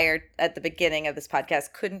prior at the beginning of this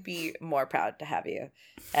podcast, couldn't be more proud to have you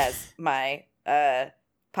as my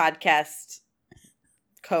podcast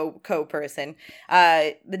co-person.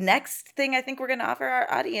 The next thing I think we're going to offer our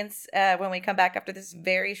audience when we come back after this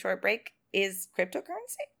very short break is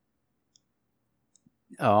cryptocurrency.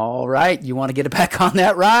 All right. You want to get it back on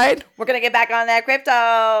that ride? We're going to get back on that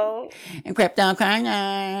crypto. And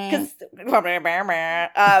cryptocurrency.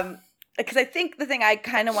 Because I think the thing I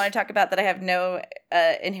kind of want to talk about that I have no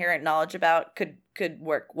inherent knowledge about could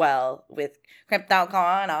work well with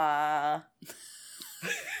cryptocurrency.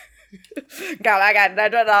 God, I got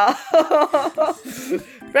that all.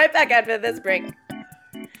 Right back after this break.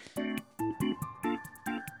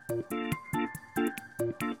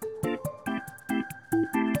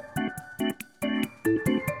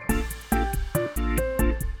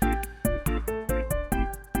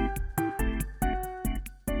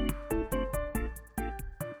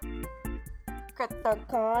 Crypto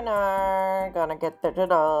corner, gonna get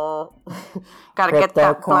digital. Gotta get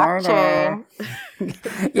that blockchain.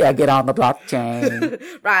 Yeah, get on the blockchain.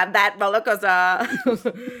 Ride that roller coaster.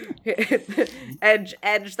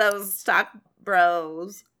 edge those stock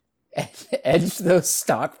bros. Edge those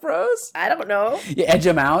stock bros? I don't know. You edge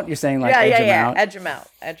them out? You're saying like edge them out?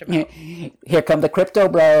 Edge them out. Here come the crypto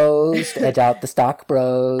bros. Edge out the stock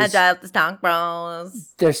bros. Edge out the stock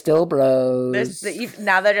bros. They're still bros.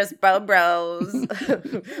 Now they're just bros.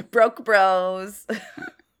 Broke bros.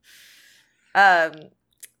 So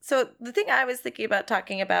the thing I was thinking about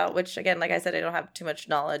talking about, which again, like I said, I don't have too much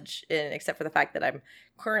knowledge in, except for the fact that I'm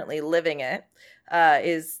currently living it,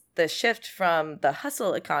 is the shift from the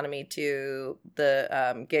hustle economy to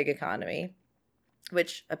the gig economy,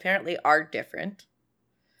 which apparently are different.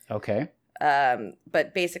 Okay.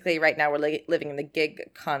 But basically right now we're living in the gig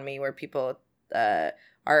economy where people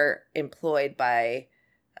are employed by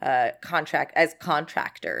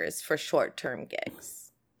contractors for short-term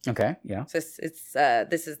gigs. Okay, yeah. So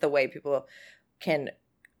this is the way people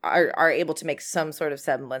are able to make some sort of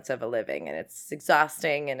semblance of a living, and it's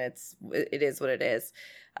exhausting, and it is what it is.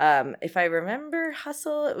 If I remember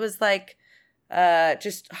hustle, it was like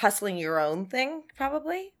just hustling your own thing,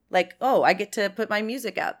 probably. Like, oh, I get to put my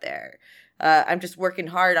music out there. I'm just working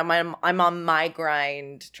hard. I'm on my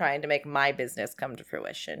grind, trying to make my business come to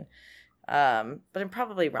fruition. But I'm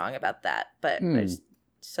probably wrong about that. But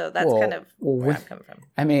so that's kind of where I'm coming from.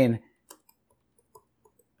 I mean,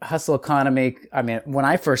 hustle economy. I mean, when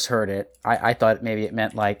I first heard it, I thought maybe it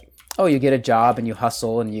meant like, oh, you get a job and you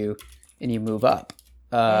hustle and you move up.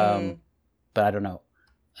 But I don't know.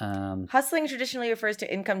 Hustling traditionally refers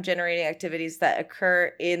to income generating activities that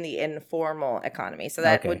occur in the informal economy. So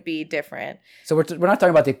that would be different. So we're not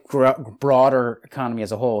talking about the broader economy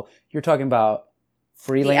as a whole. You're talking about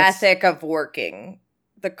freelance. The ethic of working,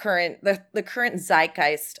 the current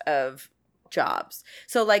zeitgeist of jobs.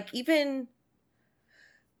 So like the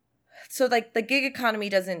gig economy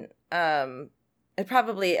doesn't, it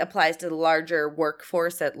probably applies to the larger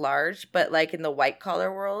workforce at large, but like in the white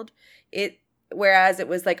collar world, whereas it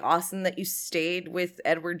was like awesome that you stayed with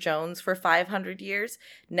Edward Jones for 500 years,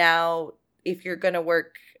 now if you're going to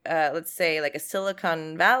work, let's say like a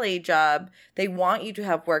Silicon Valley job, they want you to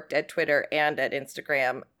have worked at Twitter and at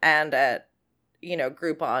Instagram and at,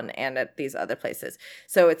 Groupon and at these other places.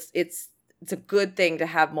 So it's a good thing to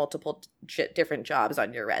have multiple different jobs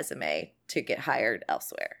on your resume to get hired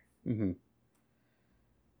elsewhere. Mm-hmm.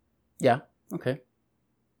 Yeah. Okay.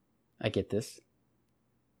 I get this.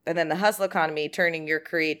 And then the hustle economy, turning your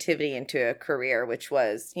creativity into a career, which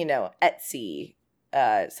was, Etsy,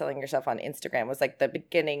 selling yourself on Instagram, was like the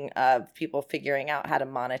beginning of people figuring out how to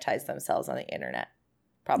monetize themselves on the internet.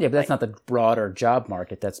 Probably. Yeah, but that's not the broader job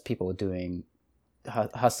market. That's people doing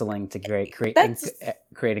hustling to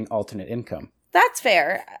creating alternate income. That's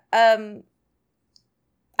fair.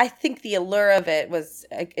 I think the allure of it was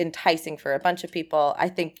enticing for a bunch of people. I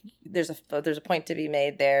think there's a point to be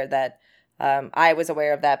made there that I was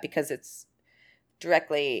aware of that because it's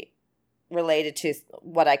directly related to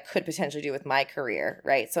what I could potentially do with my career,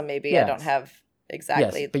 right? So maybe I don't have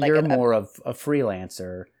exactly. Yes, but you're more of a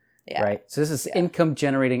freelancer, right? So this is income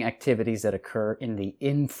generating activities that occur in the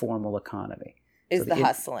informal economy. Is the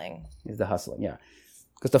hustling, yeah.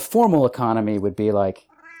 Because the formal economy would be like,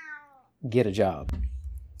 get a job.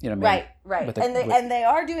 You know what I mean? Right. And they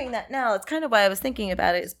are doing that now. It's kind of why I was thinking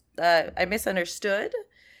about it. I misunderstood.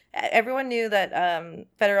 Everyone knew that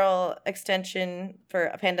federal extension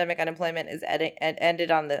for pandemic unemployment is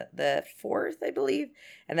ended on the 4th, I believe.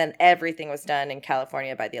 And then everything was done in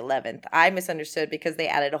California by the 11th. I misunderstood because they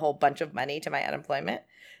added a whole bunch of money to my unemployment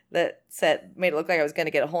that made it look like I was going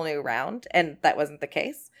to get a whole new round. And that wasn't the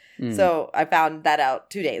case. So I found that out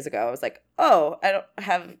 2 days ago. I was like, oh, I don't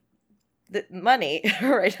have the money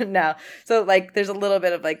right now. So like there's a little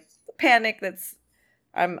bit of like panic that's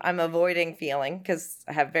I'm avoiding feeling because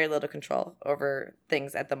I have very little control over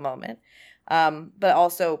things at the moment. But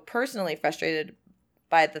also personally frustrated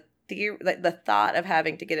by the thought of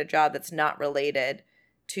having to get a job that's not related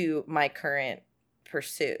to my current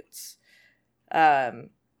pursuits.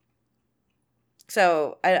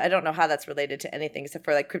 So I don't know how that's related to anything except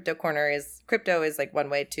for like crypto is like one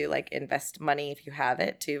way to like invest money if you have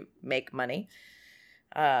it to make money.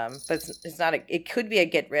 But it's not it could be a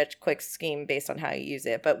get rich quick scheme based on how you use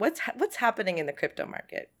it. But what's happening in the crypto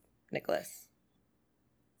market, Nicholas?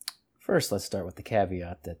 First, let's start with the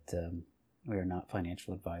caveat that we are not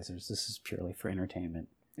financial advisors. This is purely for entertainment.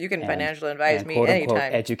 You can financial advise me quote, anytime.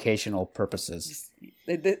 unquote, educational purposes.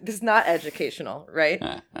 This is not educational, right?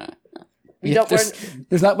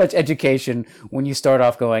 There's not much education when you start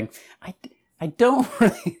off going, I don't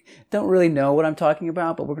really know what I'm talking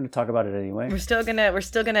about, but we're going to talk about it anyway. We're still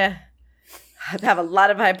gonna have a lot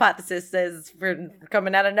of hypotheses for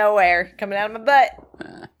coming out of nowhere, coming out of my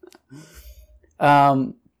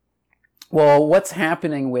butt. Well, what's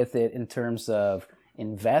happening with it in terms of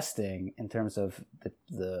investing, in terms of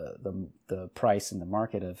the price in the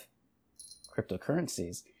market of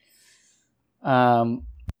cryptocurrencies?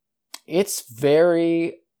 It's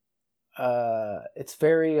very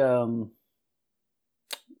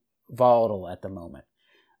volatile at the moment.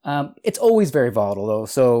 It's always very volatile though,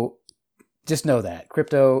 so just know that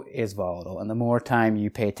crypto is volatile, and the more time you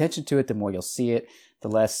pay attention to it, the more you'll see it, the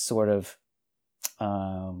less sort of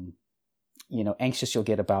anxious you'll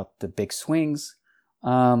get about the big swings.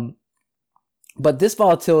 But this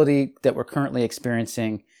volatility that we're currently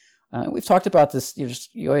experiencing, we've talked about this.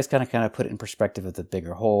 You always kind of put it in perspective of the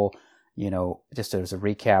bigger whole. Just as a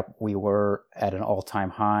recap, we were at an all-time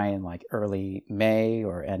high in like early May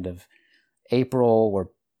or end of April where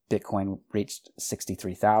Bitcoin reached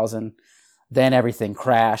 63,000. Then everything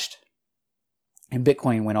crashed and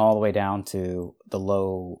Bitcoin went all the way down to the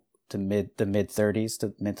mid 30s,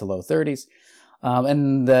 to mid to low 30s.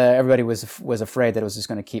 And everybody was afraid that it was just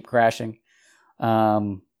going to keep crashing.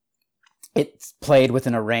 It played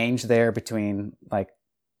within a range there between like,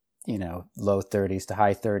 low 30s to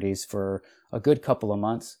high 30s for a good couple of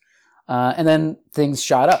months. And then things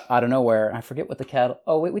shot up out of nowhere. I forget what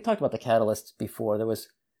we talked about the catalyst before. There was,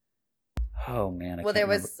 there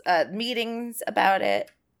was meetings about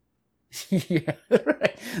it. Yeah,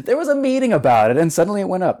 right. There was a meeting about it and suddenly it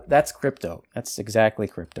went up. That's crypto. That's exactly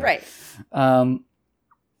crypto. Right.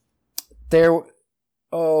 There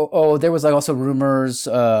was like also rumors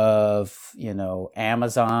of,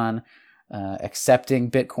 Amazon accepting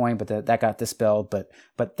Bitcoin, but that got dispelled. But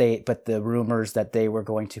the rumors that they were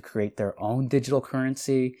going to create their own digital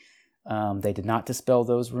currency, they did not dispel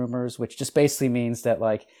those rumors, which just basically means that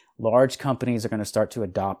like large companies are going to start to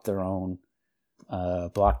adopt their own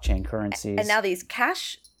blockchain currencies. And now these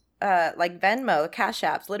cash, like Venmo, Cash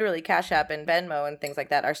Apps, literally Cash App and Venmo and things like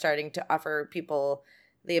that are starting to offer people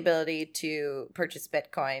the ability to purchase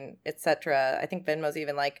Bitcoin, etc. I think Venmo's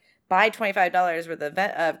even like, buy $25 worth of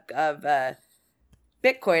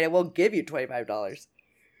Bitcoin and we'll give you $25.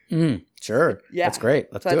 Sure. Yeah. That's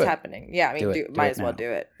great. Let's so do that's it. happening. Yeah, I mean, might as well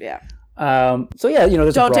do it. Yeah. So yeah,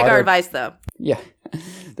 there's Don't a broader, take our advice though. Yeah.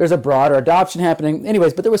 There's a broader adoption happening.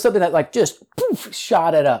 Anyways, but there was something that like just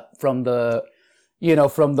shot it up from the,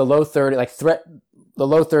 from the low 30, like the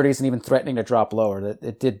low 30s and even threatening to drop lower.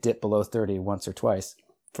 It did dip below 30 once or twice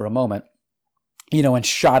for a moment, and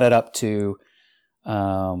shot it up to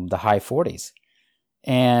the high 40s.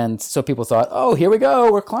 And so people thought, oh, here we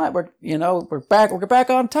go. We're back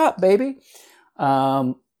on top, baby.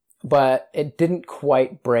 But it didn't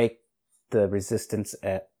quite break the resistance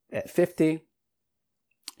at 50.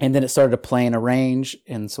 And then it started to play in a range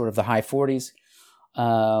in sort of the high 40s.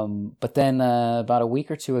 But then about a week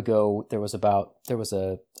or two ago, there was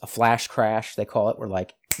a flash crash, they call it, where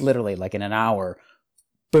like literally like in an hour,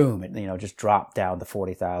 boom, it just dropped down to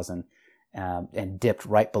 40,000 and dipped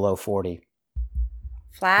right below 40.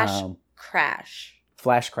 Flash crash.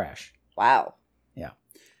 Wow. Yeah.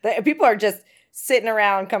 People are just sitting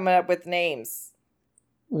around coming up with names.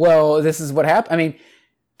 Well, this is what happened. I mean,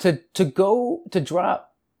 for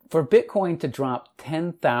Bitcoin to drop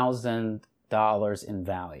 $10,000 in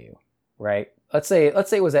value, right? Let's say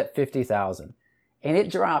it was at 50,000 and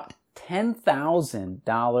it dropped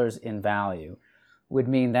 $10,000 in value, would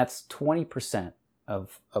mean that's 20%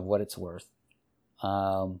 of what it's worth.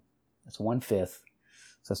 That's 1/5.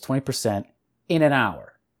 So that's 20% in an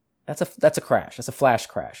hour. That's a crash. That's a flash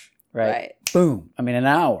crash, right? Boom. I mean, an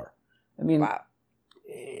hour. I mean, wow.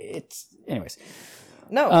 Anyways.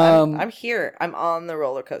 No, I'm here. I'm on the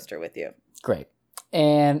roller coaster with you. Great.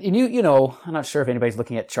 And I'm not sure if anybody's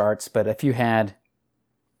looking at charts, but if you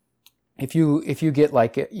get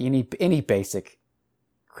like any basic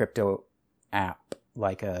crypto app,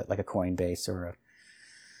 like a Coinbase or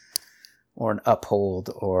an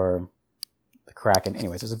Uphold or the Kraken,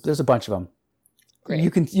 anyways, there's a bunch of them. Great.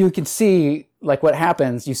 You can see like what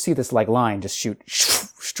happens. You see this like line just shoot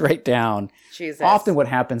straight down. Jesus. Often what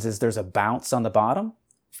happens is there's a bounce on the bottom,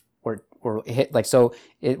 or hit like so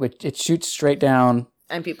it shoots straight down.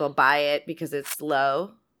 And people buy it because it's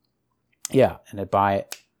low. Yeah, and they buy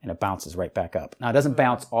it and it bounces right back up. Now it doesn't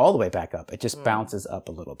bounce all the way back up. It just bounces up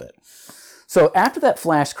a little bit. So after that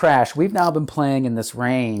flash crash, we've now been playing in this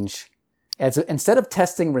range. Instead of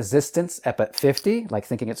testing resistance up at 50, like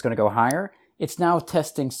thinking it's going to go higher, it's now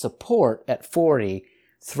testing support at 40,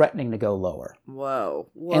 threatening to go lower. Whoa.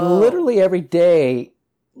 And literally every day,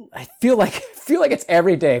 I feel like it's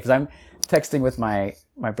every day because I'm texting with my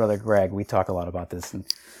brother Greg. We talk a lot about this and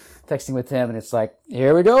texting with him, and it's like,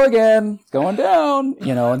 here we go again, going down,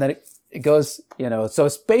 and then it goes, so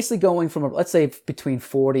it's basically going from, let's say, between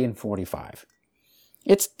 40 and 45.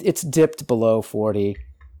 It's dipped below 40,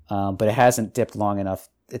 but it hasn't dipped long enough.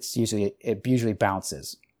 It usually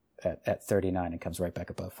bounces at 39 and comes right back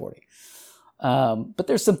above 40. But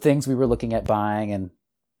there's some things we were looking at buying,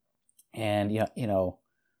 and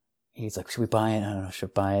he's like, should we buy it? I don't know,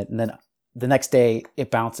 should buy it? And then the next day it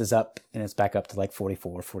bounces up and it's back up to like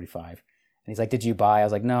 44, 45. And he's like, did you buy? I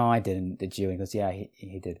was like, no, I didn't. Did you? And he goes, yeah,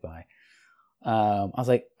 he did buy. I was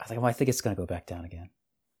like, well, I think it's going to go back down again.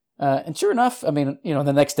 And sure enough, I mean,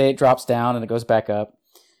 the next day it drops down and it goes back up.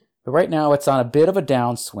 But right now it's on a bit of a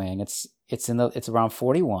downswing. It's around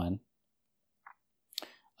 41.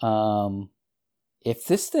 If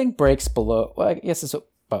this thing breaks below, well, I guess it's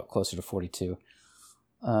about closer to 42.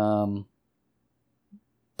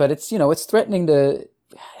 But it's threatening to,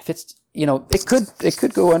 if it's, it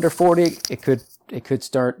could go under 40. It could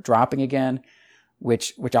start dropping again,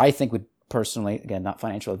 which I think would personally, again, not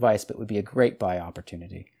financial advice, but would be a great buy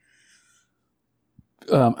opportunity.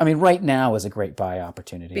 I mean, right now is a great buy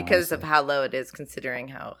opportunity because honestly. of how low it is, considering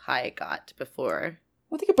how high it got before.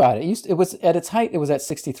 Well, think about it. It was at its height. It was at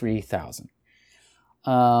 63,000.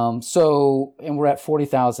 So, and we're at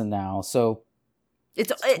 40,000 now. So,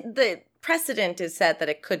 the precedent is set that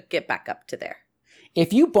it could get back up to there.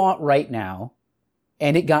 If you bought right now,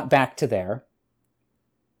 and it got back to there,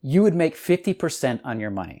 you would make 50% on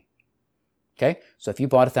your money. Okay, so if you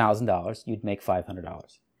bought $1,000, you'd make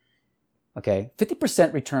 $500. Okay,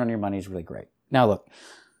 50% return on your money is really great. Now look,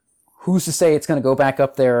 who's to say it's going to go back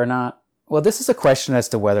up there or not? Well, this is a question as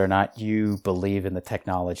to whether or not you believe in the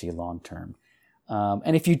technology long term.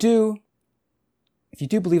 And if you do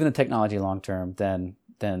believe in the technology long term, then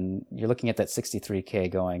you're looking at that 63K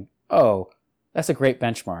going, oh, that's a great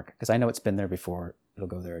benchmark because I know it's been there before. It'll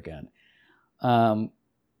go there again. And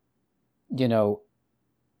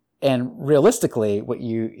realistically,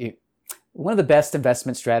 one of the best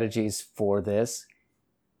investment strategies for this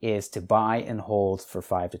is to buy and hold for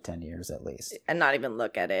 5 to 10 years at least. And not even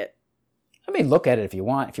look at it. I mean, look at it if you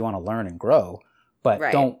want to learn and grow, but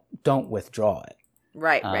Right. don't withdraw it.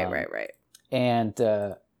 Right. And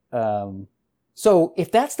so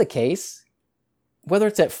if that's the case, whether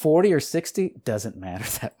it's at 40 or 60, doesn't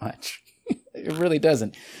matter that much. It really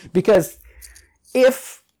doesn't. Because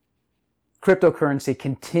if cryptocurrency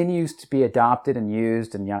continues to be adopted and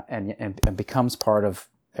used and becomes part of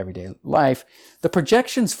everyday life, the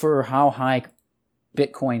projections for how high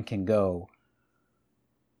Bitcoin can go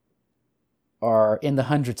are in the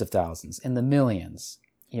hundreds of thousands, in the millions,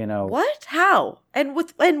 What? How? And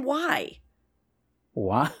why?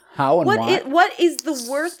 Why? How and why? What is the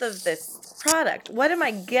worth of this product? What am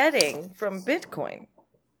I getting from Bitcoin?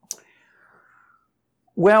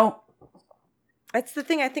 Well, that's the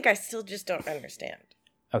thing I think I still just don't understand.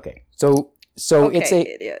 Okay. So it's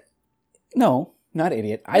idiot. No, not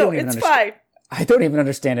idiot. It's fine. I don't even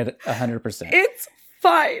understand it 100%. It's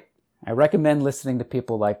fine. I recommend listening to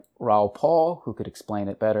people like Raoul Pal, who could explain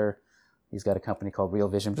it better. He's got a company called Real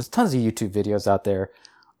Vision. There's tons of YouTube videos out there.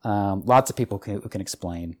 Lots of people who can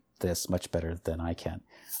explain this much better than I can.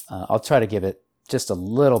 I'll try to give it just a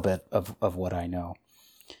little bit of what I know.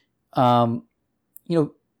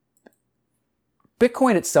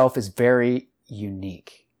 Bitcoin itself is very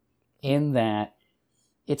unique in that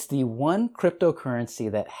it's the one cryptocurrency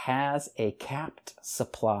that has a capped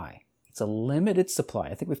supply. It's a limited supply.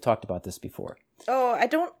 I think we've talked about this before. Oh, I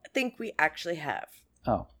don't think we actually have.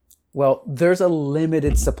 Oh, well, there's a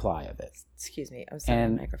limited supply of it. Excuse me, I'm sorry,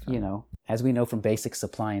 And, microphone. as we know from basic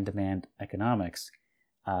supply and demand economics,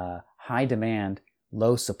 high demand,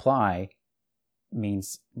 low supply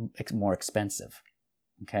means more expensive.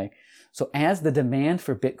 Okay? So as the demand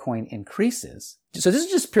for Bitcoin increases, so this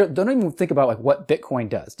is just pure, don't even think about like what Bitcoin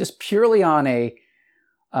does. Just purely on a,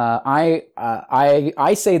 I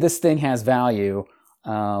say this thing has value,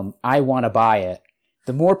 I want to buy it.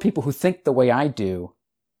 The more people who think the way I do,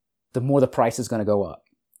 the more the price is going to go up.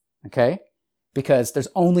 Okay? Because there's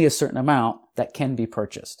only a certain amount that can be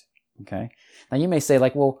purchased. Okay? Now you may say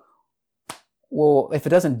like, well, if it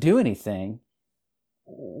doesn't do anything,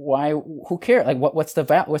 why, who cares? Like what's the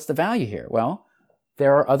value here? Well,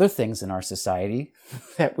 there are other things in our society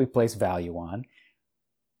that we place value on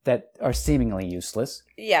that are seemingly useless.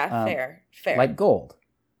 Yeah, fair. Like gold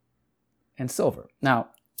and silver. Now,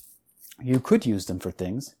 you could use them for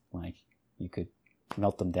things, like you could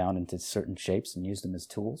melt them down into certain shapes and use them as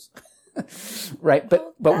tools. Right?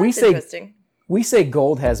 But we say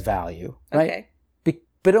gold has value, right? Okay.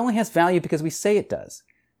 But it only has value because we say it does.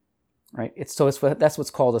 Right? That's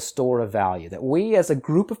what's called a store of value. That we as a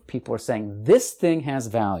group of people are saying this thing has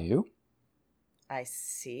value. I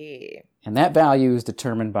see. And that value is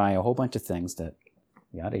determined by a whole bunch of things that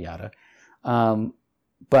yada yada.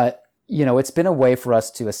 But it's been a way for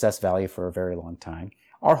us to assess value for a very long time.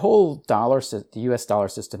 Our whole the US dollar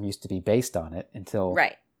system used to be based on it until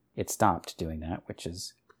it stopped doing that, which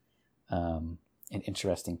is an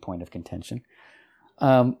interesting point of contention.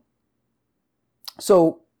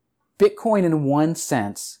 So Bitcoin, in one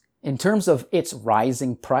sense, in terms of its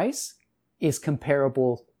rising price, is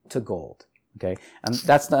comparable to gold. Okay, and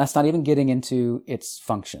that's not even getting into its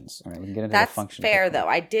functions. All right, we can get into the function. That's fair, though.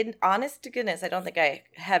 I didn't, honest to goodness, I don't think I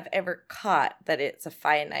have ever caught that it's a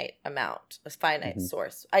finite amount, a finite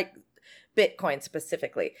source. Bitcoin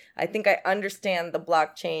specifically. I think I understand the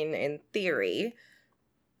blockchain in theory,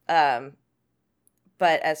 but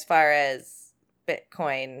as far as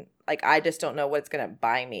Bitcoin, like I just don't know what it's going to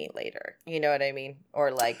buy me later. You know what I mean?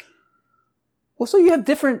 Or like, well, so you have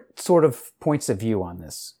different sort of points of view on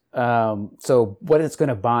this. So what it's going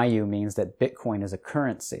to buy you means that Bitcoin is a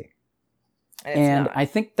currency. And I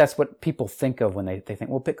think that's what people think of when they think,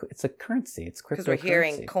 well, Bitcoin, it's a currency. It's cryptocurrency. Because we're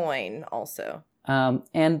hearing coin also.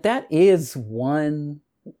 And that is one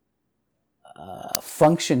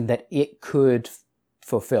function that it could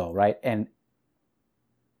fulfill, right? And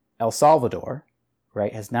El Salvador,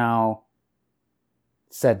 right, has now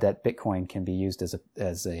said that Bitcoin can be used as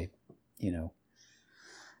a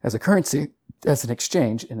currency, as an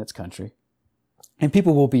exchange in its country, and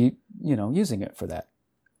people will be using it for that.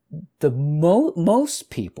 The most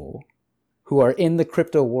people who are in the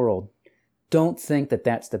crypto world don't think that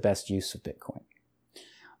that's the best use of Bitcoin.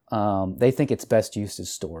 They think its best use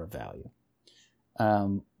is store of value,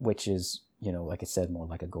 which is like I said, more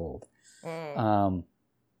like a gold.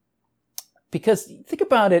 Because think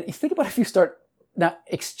about it. Think about if you start now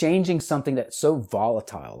exchanging something that's so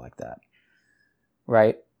volatile like that,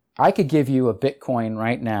 right? I could give you a Bitcoin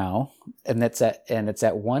right now, and it's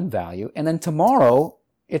at one value, and then tomorrow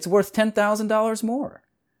it's worth $10,000 more.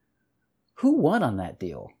 who won on that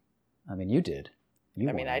deal? I mean, you did. You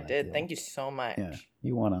I mean, won I on that did. deal. Thank you so much. Yeah,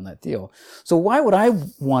 you won on that deal. So why would I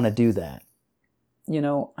want to do that? You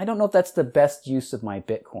know, I don't know if that's the best use of my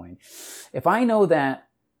Bitcoin. If I know that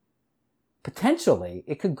potentially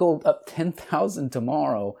it could go up 10,000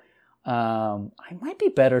 tomorrow, I might be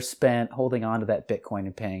better spent holding on to that Bitcoin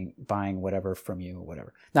and buying whatever from you or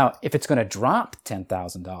whatever. Now, if it's going to drop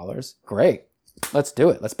 $10,000, great. Let's do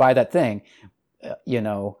it. Let's buy that thing, you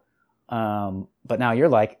know. But now you're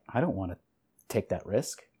like, I don't want to take that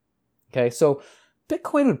risk. Okay. So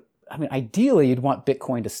Bitcoin would, I mean, ideally you'd want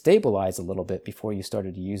Bitcoin to stabilize a little bit before you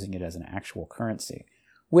started using it as an actual currency,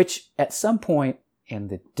 which at some point in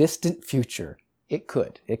the distant future, it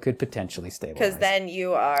could potentially stabilize. Because then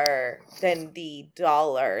then the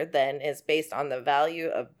dollar then is based on the value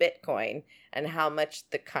of Bitcoin and how much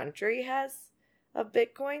the country has of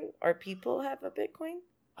Bitcoin or people have a Bitcoin.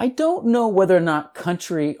 I don't know whether or not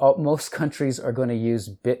most countries are going to use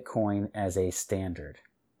Bitcoin as a standard.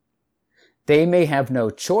 They may have no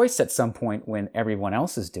choice at some point when everyone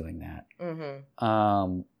else is doing that.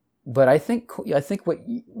 Mm-hmm. But I think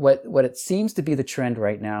what it seems to be the trend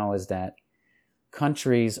right now is that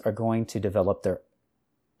countries are going to develop their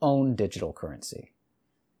own digital currency.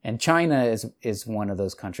 And China is one of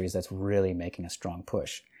those countries that's really making a strong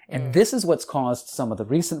push. And this is what's caused some of the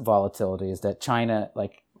recent volatility, is that China,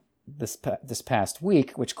 like this past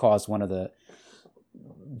week, which caused one of the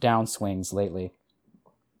downswings lately,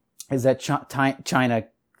 is that China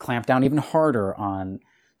clamped down even harder on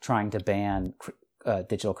trying to ban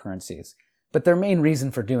digital currencies. But their main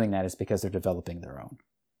reason for doing that is because they're developing their own.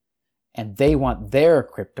 And they want their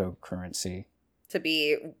cryptocurrency to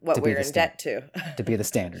be what we're in debt to. To be the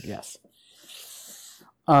standard, yes.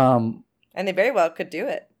 And they very well could do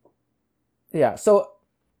it. Yeah. So,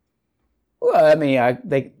 well, I mean,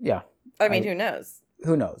 who knows?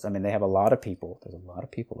 Who knows? I mean, they have a lot of people. There's a lot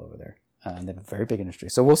of people over there. And they have a very big industry.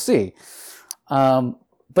 So we'll see.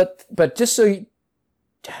 But just so you,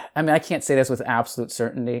 I mean, I can't say this with absolute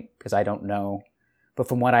certainty because I don't know. But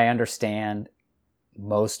from what I understand,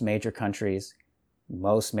 most major countries,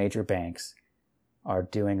 most major banks are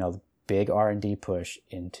doing a big R&D push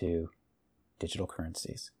into digital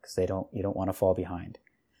currencies because you don't want to fall behind.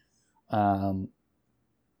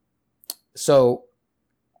 So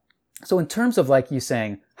in terms of like you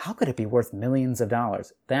saying, how could it be worth millions of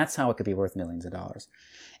dollars? That's how it could be worth millions of dollars.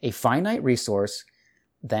 A finite resource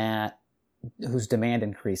whose demand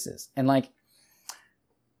increases. And like,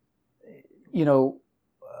 you know,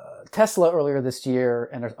 Tesla earlier this year,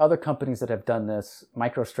 and there's other companies that have done this,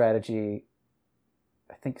 MicroStrategy,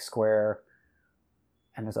 I think Square,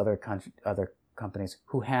 and there's other companies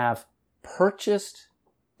who have purchased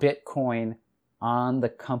Bitcoin on the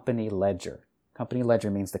company ledger. Company ledger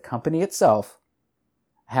means the company itself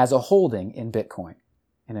has a holding in Bitcoin,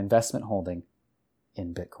 an investment holding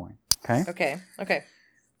in Bitcoin. Okay? Okay.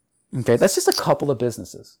 That's just a couple of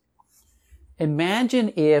businesses.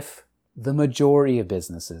 Imagine if the majority of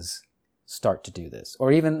businesses start to do this,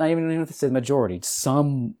 or even not even if it's the majority,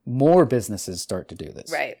 some more businesses start to do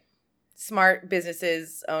this. Right. Smart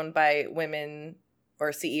businesses owned by women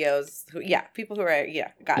or CEOs people who are,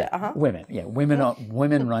 got it. Uh-huh.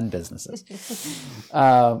 Women run businesses.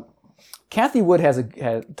 Kathy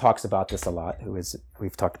Wood talks about this a lot,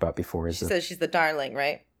 we've talked about before. She says she's the darling,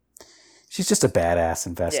 right? She's just a badass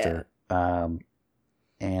investor. Yeah.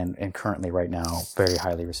 And currently right now very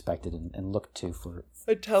highly respected and looked to for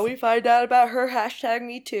until we find out about her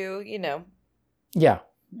 #MeToo, you know. Yeah,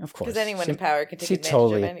 of course. Because anyone in power can take she advantage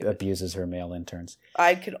totally of anyone. abuses her male interns.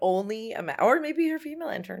 I could only imagine, or maybe her female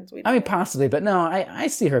interns. Possibly, but no, I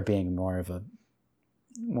see her being more of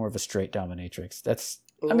a straight dominatrix. That's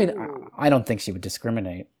Ooh. I mean, I don't think she would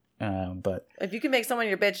discriminate, but if you can make someone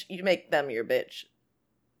your bitch, you make them your bitch.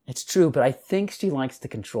 It's true, but I think she likes to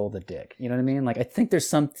control the dick. You know what I mean? Like, I think there's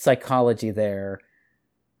some psychology there.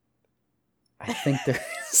 I think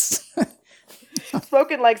there's...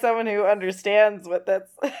 Spoken like someone who understands what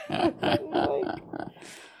that's like.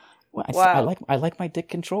 Well, wow. I like my dick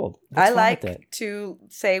controlled. I like to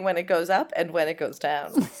say when it goes up and when it goes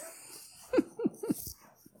down.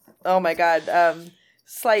 Oh my God.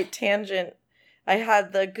 Slight tangent. I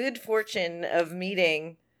had the good fortune of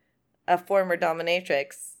meeting a former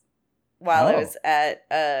dominatrix while I was at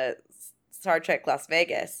Star Trek Las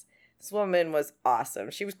Vegas. This woman was awesome.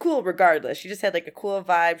 She was cool regardless. She just had like a cool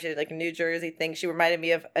vibe. She had like a New Jersey thing. She reminded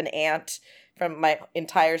me of an aunt from my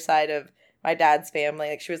entire side of my dad's family.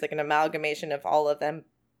 Like she was like an amalgamation of all of them.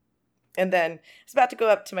 And then I was about to go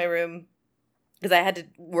up to my room because I had to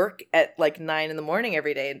work at like 9 a.m.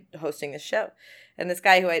 every day hosting this show. And this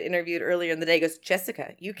guy who I'd interviewed earlier in the day goes,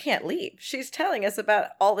 Jessica, you can't leave. She's telling us about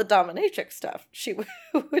all the dominatrix stuff she would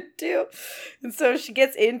do. And so she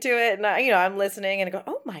gets into it, and I'm listening and I go,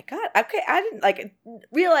 oh my God. Okay, I didn't like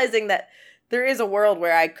realizing that there is a world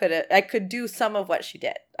where I could do some of what she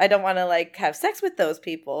did. I don't want to like have sex with those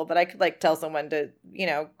people, but I could like tell someone to,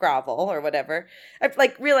 grovel or whatever. I'm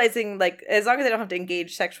like realizing like as long as I don't have to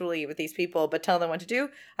engage sexually with these people, but tell them what to do,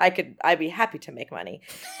 I'd be happy to make money.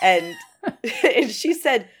 And and she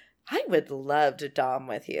said, I would love to dom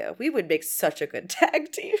with you. We would make such a good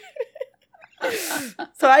tag team.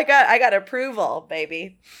 So I got approval,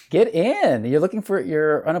 baby. Get in. You're looking for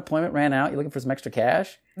your unemployment ran out. You're looking for some extra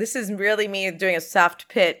cash. This is really me doing a soft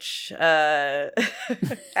pitch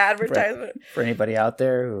advertisement for anybody out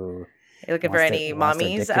there who. You're looking for any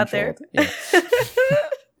mommies out there? Yeah.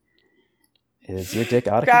 Is your dick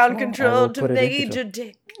out of ground control? To major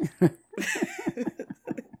dick.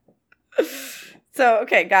 So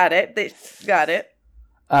okay, got it. Got it.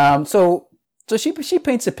 So she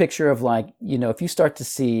paints a picture of like, if you start to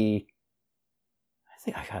see,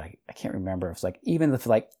 I can't remember if it's like even if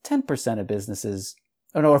like 10% of businesses,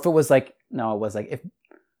 or if it was like if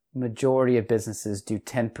majority of businesses do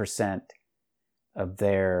 10% of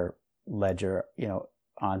their ledger,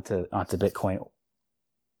 onto Bitcoin,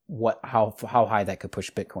 how high that could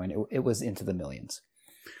push Bitcoin. It was into the millions.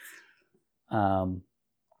 And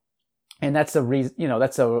that's a reason,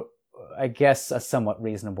 I guess a somewhat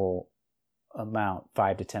reasonable amount,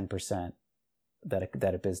 5 to 10%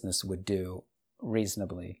 that a business would do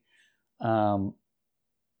reasonably.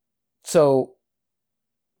 So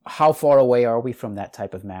how far away are we from that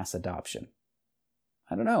type of mass adoption?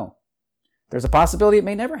 I don't know. There's a possibility it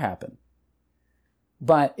may never happen.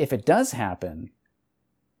 But if it does happen,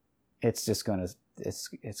 it's just going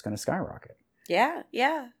to skyrocket. Yeah.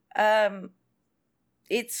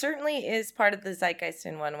 It certainly is part of the zeitgeist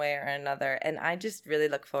in one way or another. And I just really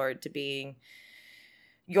look forward to being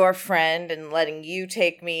your friend and letting you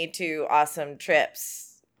take me to awesome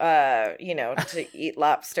trips, to eat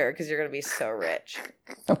lobster because you're going to be so rich.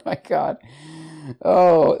 Oh, my God.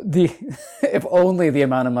 Oh, if only the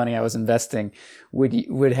amount of money I was investing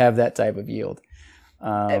would have that type of yield.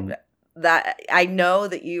 That I know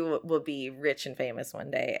that you will be rich and famous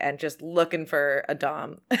one day and just looking for a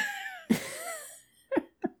dom.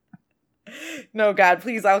 No, God,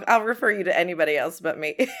 please, I'll refer you to anybody else but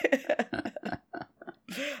me. I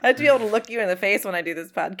have to be able to look you in the face when I do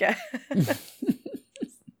this podcast.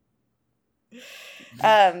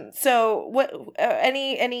 So what,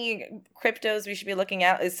 any cryptos we should be looking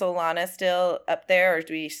at? Is Solana still up there, or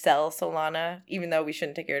do we sell Solana even though we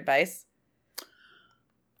shouldn't take your advice?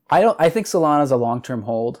 I think Solana is a long-term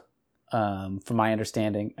hold. From my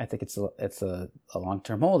understanding, I think it's a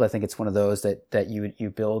long-term hold. I think it's one of those that you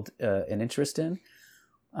build an interest in,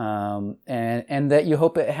 and that you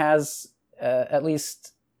hope it has at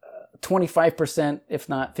least 25%, if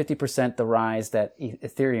not 50%, the rise that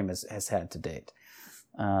Ethereum has had to date.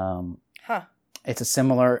 It's a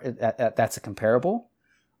similar. That's a comparable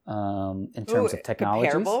in terms of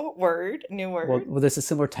technologies. Comparable word, new word. Well, there's a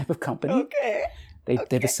similar type of company. Okay. They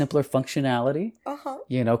have a simpler functionality. Uh-huh.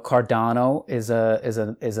 Cardano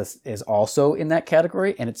is also in that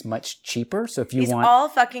category, and it's much cheaper. So if you These all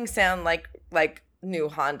fucking sound like new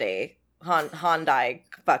Hyundai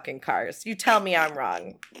fucking cars. You tell me I'm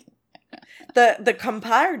wrong. The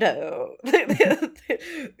Compardo,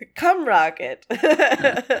 the Cum Rocket.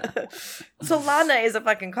 Solana is a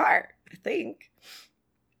fucking car, I think.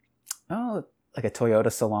 Oh, like a Toyota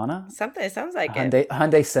Solana? Something. It sounds like it.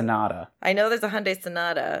 Hyundai Sonata. I know there's a Hyundai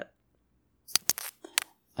Sonata.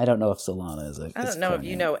 I don't know if Solana is a. I don't know if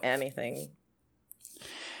you know anything.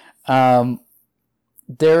 I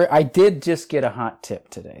did just get a hot tip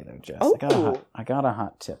today, though, Jess. Oh. I got a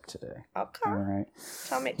hot tip today. Okay. All right.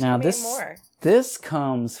 Tell me more. This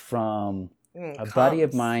comes from a buddy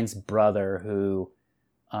of mine's brother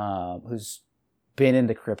who's been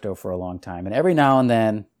into crypto for a long time, and every now and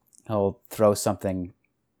then he'll throw something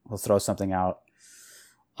out.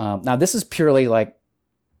 Now this is purely like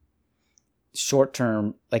short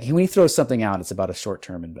term. Like when he throws something out, it's about a short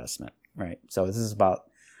term investment, right? So this is about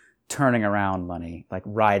turning around money, like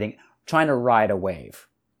trying to ride a wave,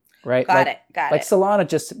 right? Got it. Like Solana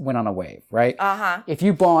just went on a wave, right? Uh-huh. If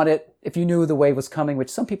you bought it, if you knew the wave was coming, which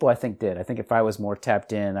some people I think did. I think if I was more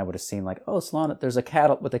tapped in, I would have seen like, oh, Solana, there's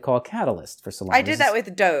what they call a catalyst for Solana. I did that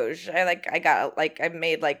with Doge. I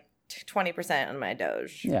made like 20% on my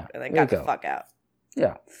Doge. Yeah. And then got the fuck out.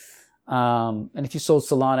 Yeah. And if you sold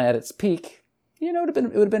Solana at its peak, it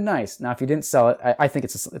would have been nice. Now, if you didn't sell it, I think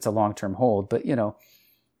it's a long-term hold. But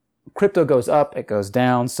crypto goes up, it goes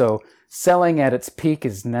down. So selling at its peak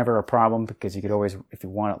is never a problem because you could always, if you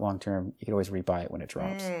want it long-term, you could always rebuy it when it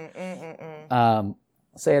drops.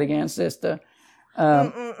 Say it again, sister.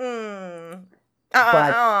 But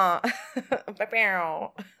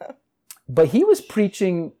he was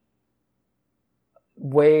preaching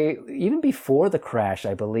even before the crash,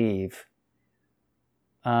 I believe,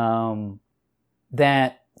 that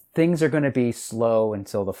things are going to be slow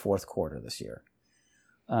until the fourth quarter this year.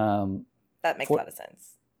 That makes a lot of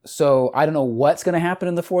sense. So I don't know what's going to happen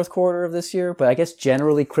in the fourth quarter of this year, but I guess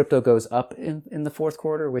generally crypto goes up in the fourth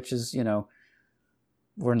quarter, which is,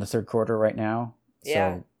 we're in the third quarter right now.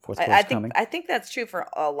 Yeah. So fourth quarter's coming. I think that's true for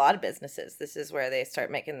a lot of businesses. This is where they start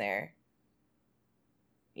making their,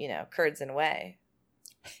 curds and whey.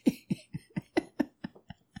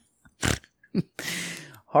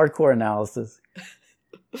 Hardcore analysis.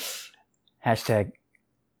 Hashtag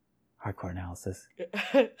hardcore analysis.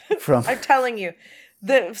 I'm telling you,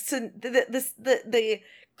 the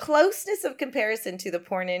closeness of comparison to the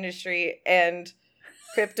porn industry and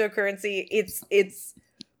cryptocurrency, it's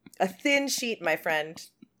a thin sheet, my friend.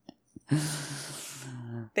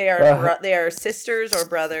 They are sisters or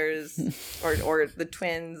brothers or the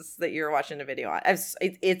twins that you're watching a video on.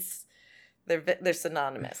 They're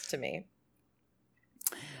synonymous to me.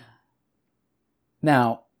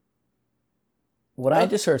 Now, what I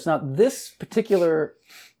just heard, now this particular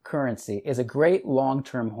currency is a great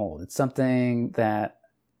long-term hold. It's something that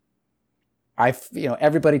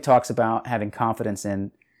everybody talks about having confidence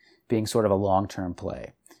in being sort of a long-term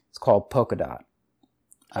play. It's called Polkadot.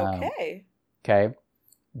 Okay. Okay.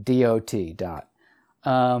 DOT dot.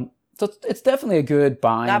 So it's definitely a good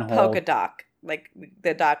buy and hold. Not polka doc. Like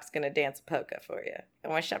the doc's gonna dance a polka for you. I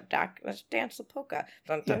want to doc. Let's dance a polka.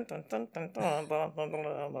 Dun, dun, dun, dun, dun, dun, dun, dun,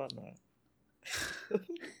 dun, dun, dun.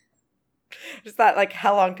 Just thought, like,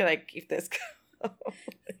 how long can I keep this going?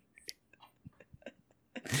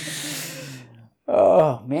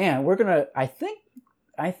 Oh man, I think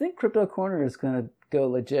Crypto Corner is gonna go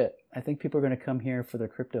legit. I think people are going to come here for their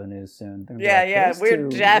crypto news soon. We're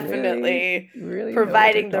definitely really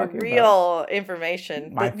providing the real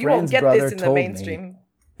information. But you won't get this in the mainstream.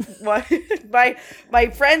 My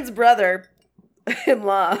friend's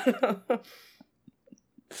brother-in-law.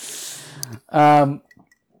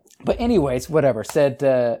 But anyways, whatever.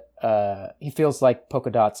 Said he feels like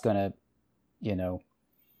Polkadot's going to,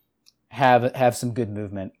 have some good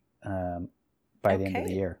movement by the end of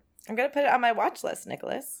the year. I'm going to put it on my watch list,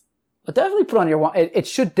 Nicholas. But definitely put on your. It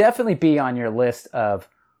should definitely be on your list of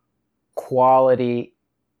quality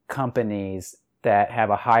companies that have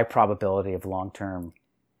a high probability of long-term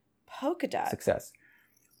Polkadot success.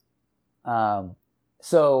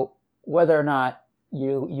 So whether or not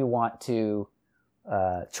you want to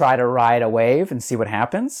try to ride a wave and see what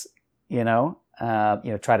happens,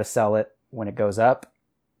 try to sell it when it goes up,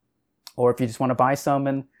 or if you just want to buy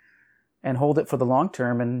some and hold it for the long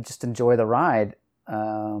term and just enjoy the ride.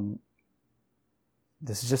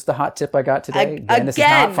 This is just the hot tip I got today. Again, this is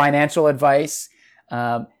not financial advice.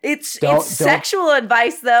 It's sexual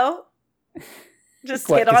advice, though. Just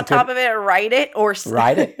get on top of it and write it or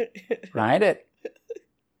write it. Write it.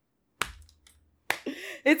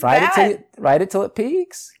 It's bad. Ride it till it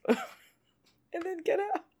peaks. And then get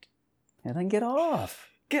out. And then get off.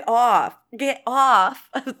 Get off. Get off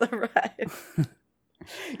of the ride.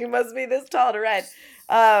 You must be this tall to ride.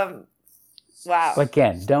 Wow.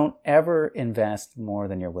 Again, don't ever invest more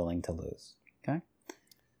than you're willing to lose. Okay?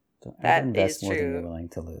 Don't ever invest more than you're willing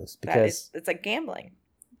to lose. Because it's like gambling.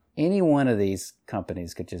 Any one of these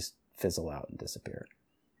companies could just fizzle out and disappear.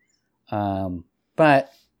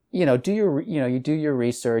 But you do your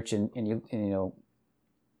research and you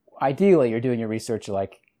ideally you're doing your research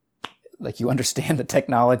like you understand the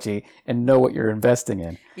technology and know what you're investing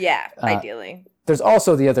in. Yeah, ideally. There's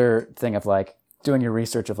also the other thing of like doing your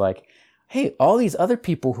research of like, hey, all these other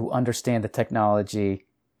people who understand the technology,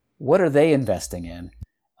 what are they investing in?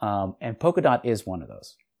 And Polkadot is one of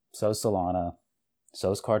those. So's Solana.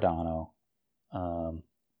 So's Cardano.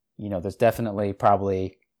 There's definitely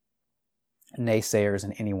probably naysayers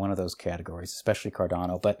in any one of those categories, especially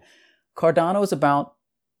Cardano. But Cardano is about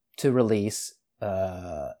to release,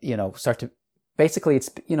 basically it's,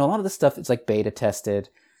 a lot of this stuff, it's like beta tested.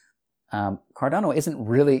 Cardano isn't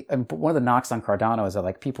really, one of the knocks on Cardano is that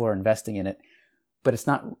like people are investing in it, but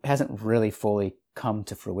hasn't really fully come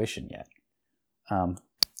to fruition yet.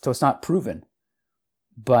 So it's not proven,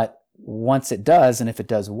 but once it does, and if it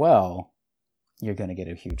does well, you're going to get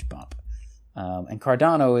a huge bump. And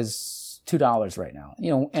Cardano is $2 right now.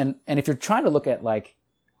 And if you're trying to look at like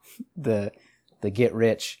the get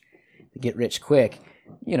rich quick,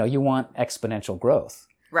 you want exponential growth.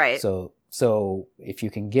 Right. So if you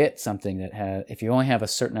can get something if you only have a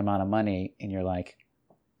certain amount of money and you're like,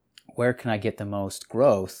 where can I get the most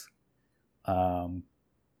growth? Something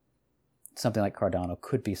like Cardano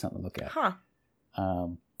could be something to look at. Huh.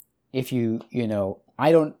 If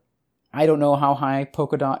I don't know how high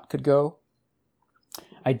Polkadot could go.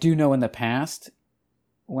 I do know in the past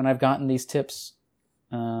when I've gotten these tips,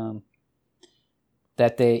 that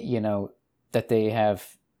they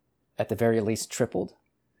have at the very least tripled,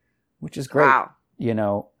 which is great. Wow.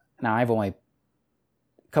 Now I've only a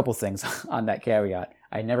couple things on that caveat.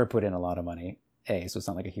 I never put in a lot of money, A, so it's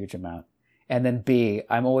not like a huge amount. And then B,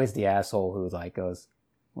 I'm always the asshole who like goes,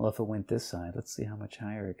 well, if it went this side, let's see how much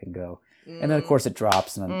higher it can go. And then, of course, it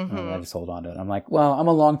drops, and I just hold on to it. I'm like, well, I'm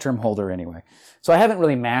a long-term holder anyway. So I haven't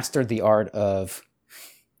really mastered the art of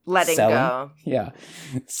letting selling. go. Yeah,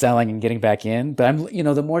 selling and getting back in. But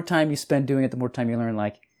the more time you spend doing it, the more time you learn.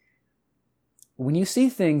 Like, when you see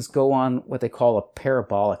things go on what they call a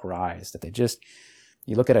parabolic rise, that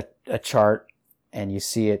you look at a chart and you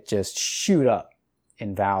see it just shoot up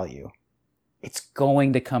in value, it's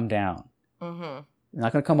going to come down. Mm-hmm. It's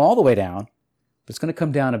not going to come all the way down, but it's going to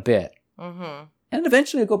come down a bit. Mm-hmm. And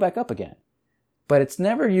eventually it'll go back up again. But it's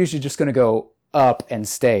never usually just going to go up and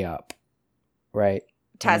stay up, right?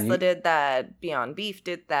 Tesla did that. Beyond Beef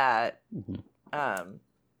did that. Mm-hmm.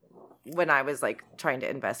 When I was like trying to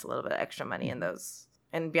invest a little bit of extra money in those,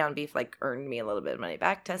 and Beyond Beef like earned me a little bit of money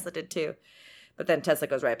back. Tesla did too. But then Tesla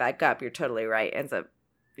goes right back up. You're totally right. Ends up,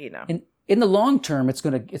 In the long term, it's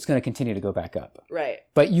gonna continue to go back up. Right.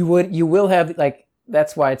 But you will have, like,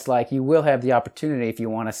 that's why it's like you will have the opportunity, if you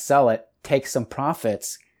want to sell it, take some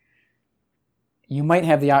profits. You might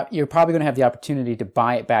have you're probably going to have the opportunity to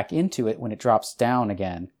buy it back into it when it drops down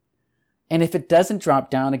again. And if it doesn't drop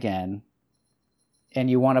down again, and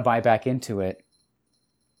you want to buy back into it,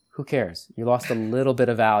 who cares? You lost a little bit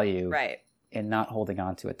of value, Right, in not holding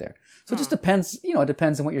on to it there. So it just depends. It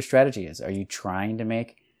depends on what your strategy is. Are you trying to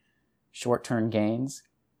make short-term gains?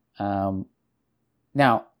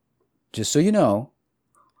 Now, just so you know,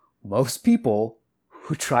 most people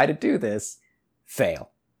who try to do this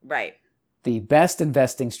fail. right. The best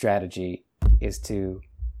investing strategy is to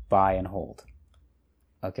buy and hold.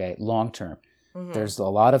 Okay, long term. Mm-hmm. There's a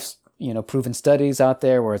lot of proven studies out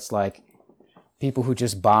there where it's like people who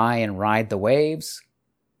just buy and ride the waves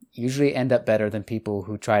usually end up better than people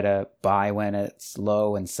who try to buy when it's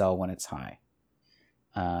low and sell when it's high.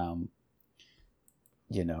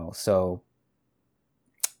 So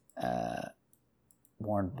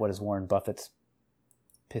what is Warren Buffett's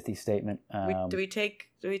pithy statement? Do we take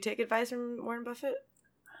advice from Warren Buffett?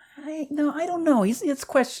 I don't know. It's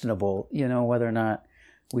questionable, whether or not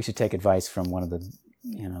we should take advice from one of the,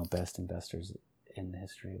 best investors in the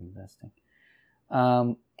history of investing.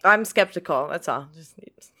 I'm skeptical. That's all.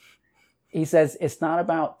 He says it's not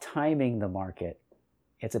about timing the market;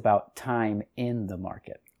 it's about time in the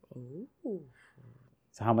market. Ooh.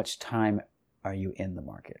 So, how much time are you in the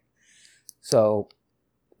market? So,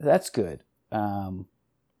 that's good. And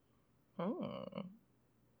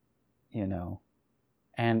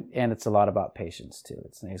it's a lot about patience too.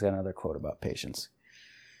 He's got another quote about patience.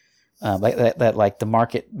 Like the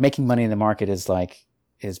market, making money in the market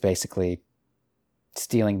is basically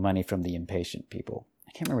stealing money from the impatient people.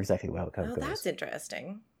 I can't remember exactly how it goes. That's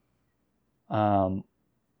interesting. But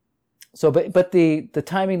the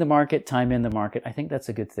timing the market, time in the market, I think that's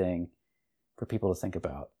a good thing for people to think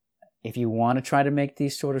about. If you want to try to make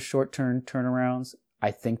these sort of short-term turnarounds,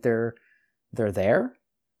 I think they're there.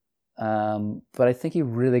 But I think you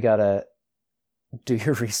really got to do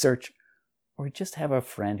your research, or just have a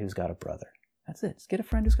friend who's got a brother. That's it. Just get a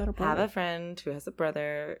friend who's got a brother. Have a friend who has a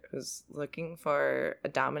brother who's looking for a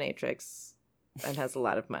dominatrix and has a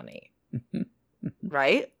lot of money.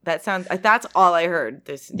 Right? That sounds like that's all I heard.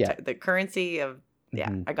 The currency of,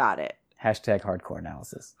 I got it. #hardcore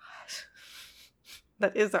analysis.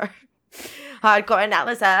 That is our hardcore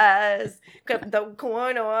analysis. Crypto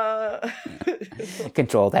corner.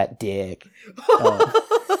 Control that dick.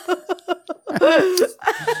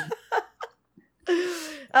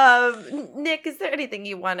 Nick, is there anything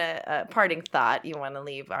you want to, parting thought you want to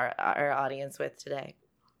leave our audience with today?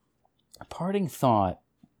 A parting thought.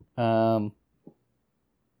 God,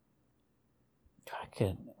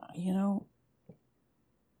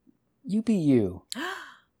 you be you.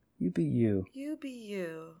 You be you. You be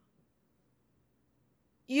you.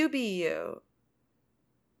 You be you.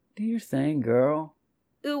 Do your thing, girl.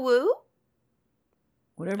 Ooh woo.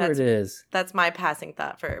 Whatever it is. That's my passing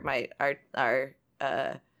thought for our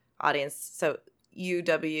audience. So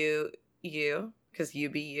UWU, because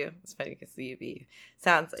UBU. It's funny because the UBU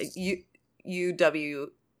sounds like UWU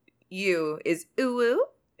is uwu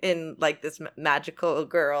in like this magical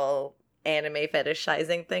girl anime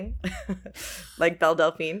fetishizing thing, like Belle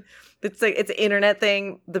Delphine. It's like it's an internet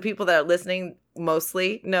thing. The people that are listening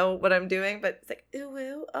mostly know what I'm doing, but it's like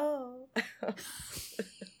uwu, oh.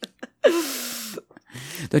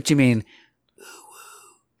 Don't you mean?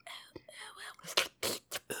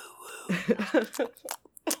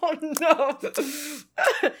 Oh no!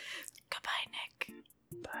 Goodbye, Nick.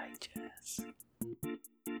 Bye, Jess.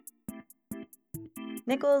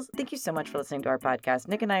 Nichols, thank you so much for listening to our podcast.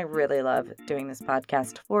 Nick and I really love doing this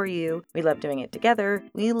podcast for you. We love doing it together.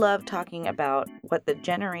 We love talking about what the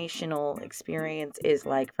generational experience is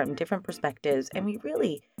like from different perspectives, and we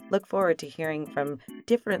really look forward to hearing from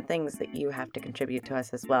different things that you have to contribute to us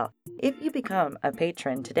as well. If you become a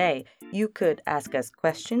patron today, you could ask us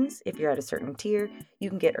questions if you're at a certain tier. You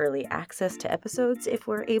can get early access to episodes if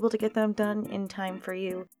we're able to get them done in time for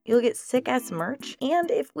you. You'll get sick-ass merch,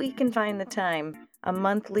 and if we can find the time, a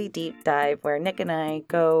monthly deep dive where Nick and I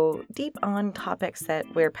go deep on topics that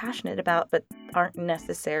we're passionate about but aren't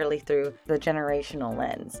necessarily through the generational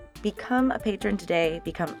lens. Become a patron today.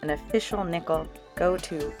 Become an official Nickel. Go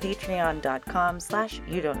to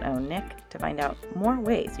patreon.com/YouDon'tKnowNick to find out more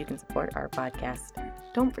ways you can support our podcast.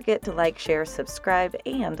 Don't forget to like, share, subscribe,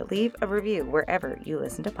 and leave a review wherever you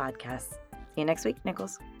listen to podcasts. See you next week,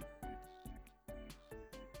 Nichols.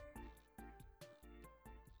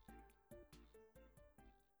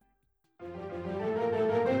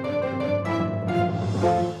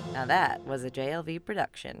 Now that was a JLV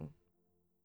production.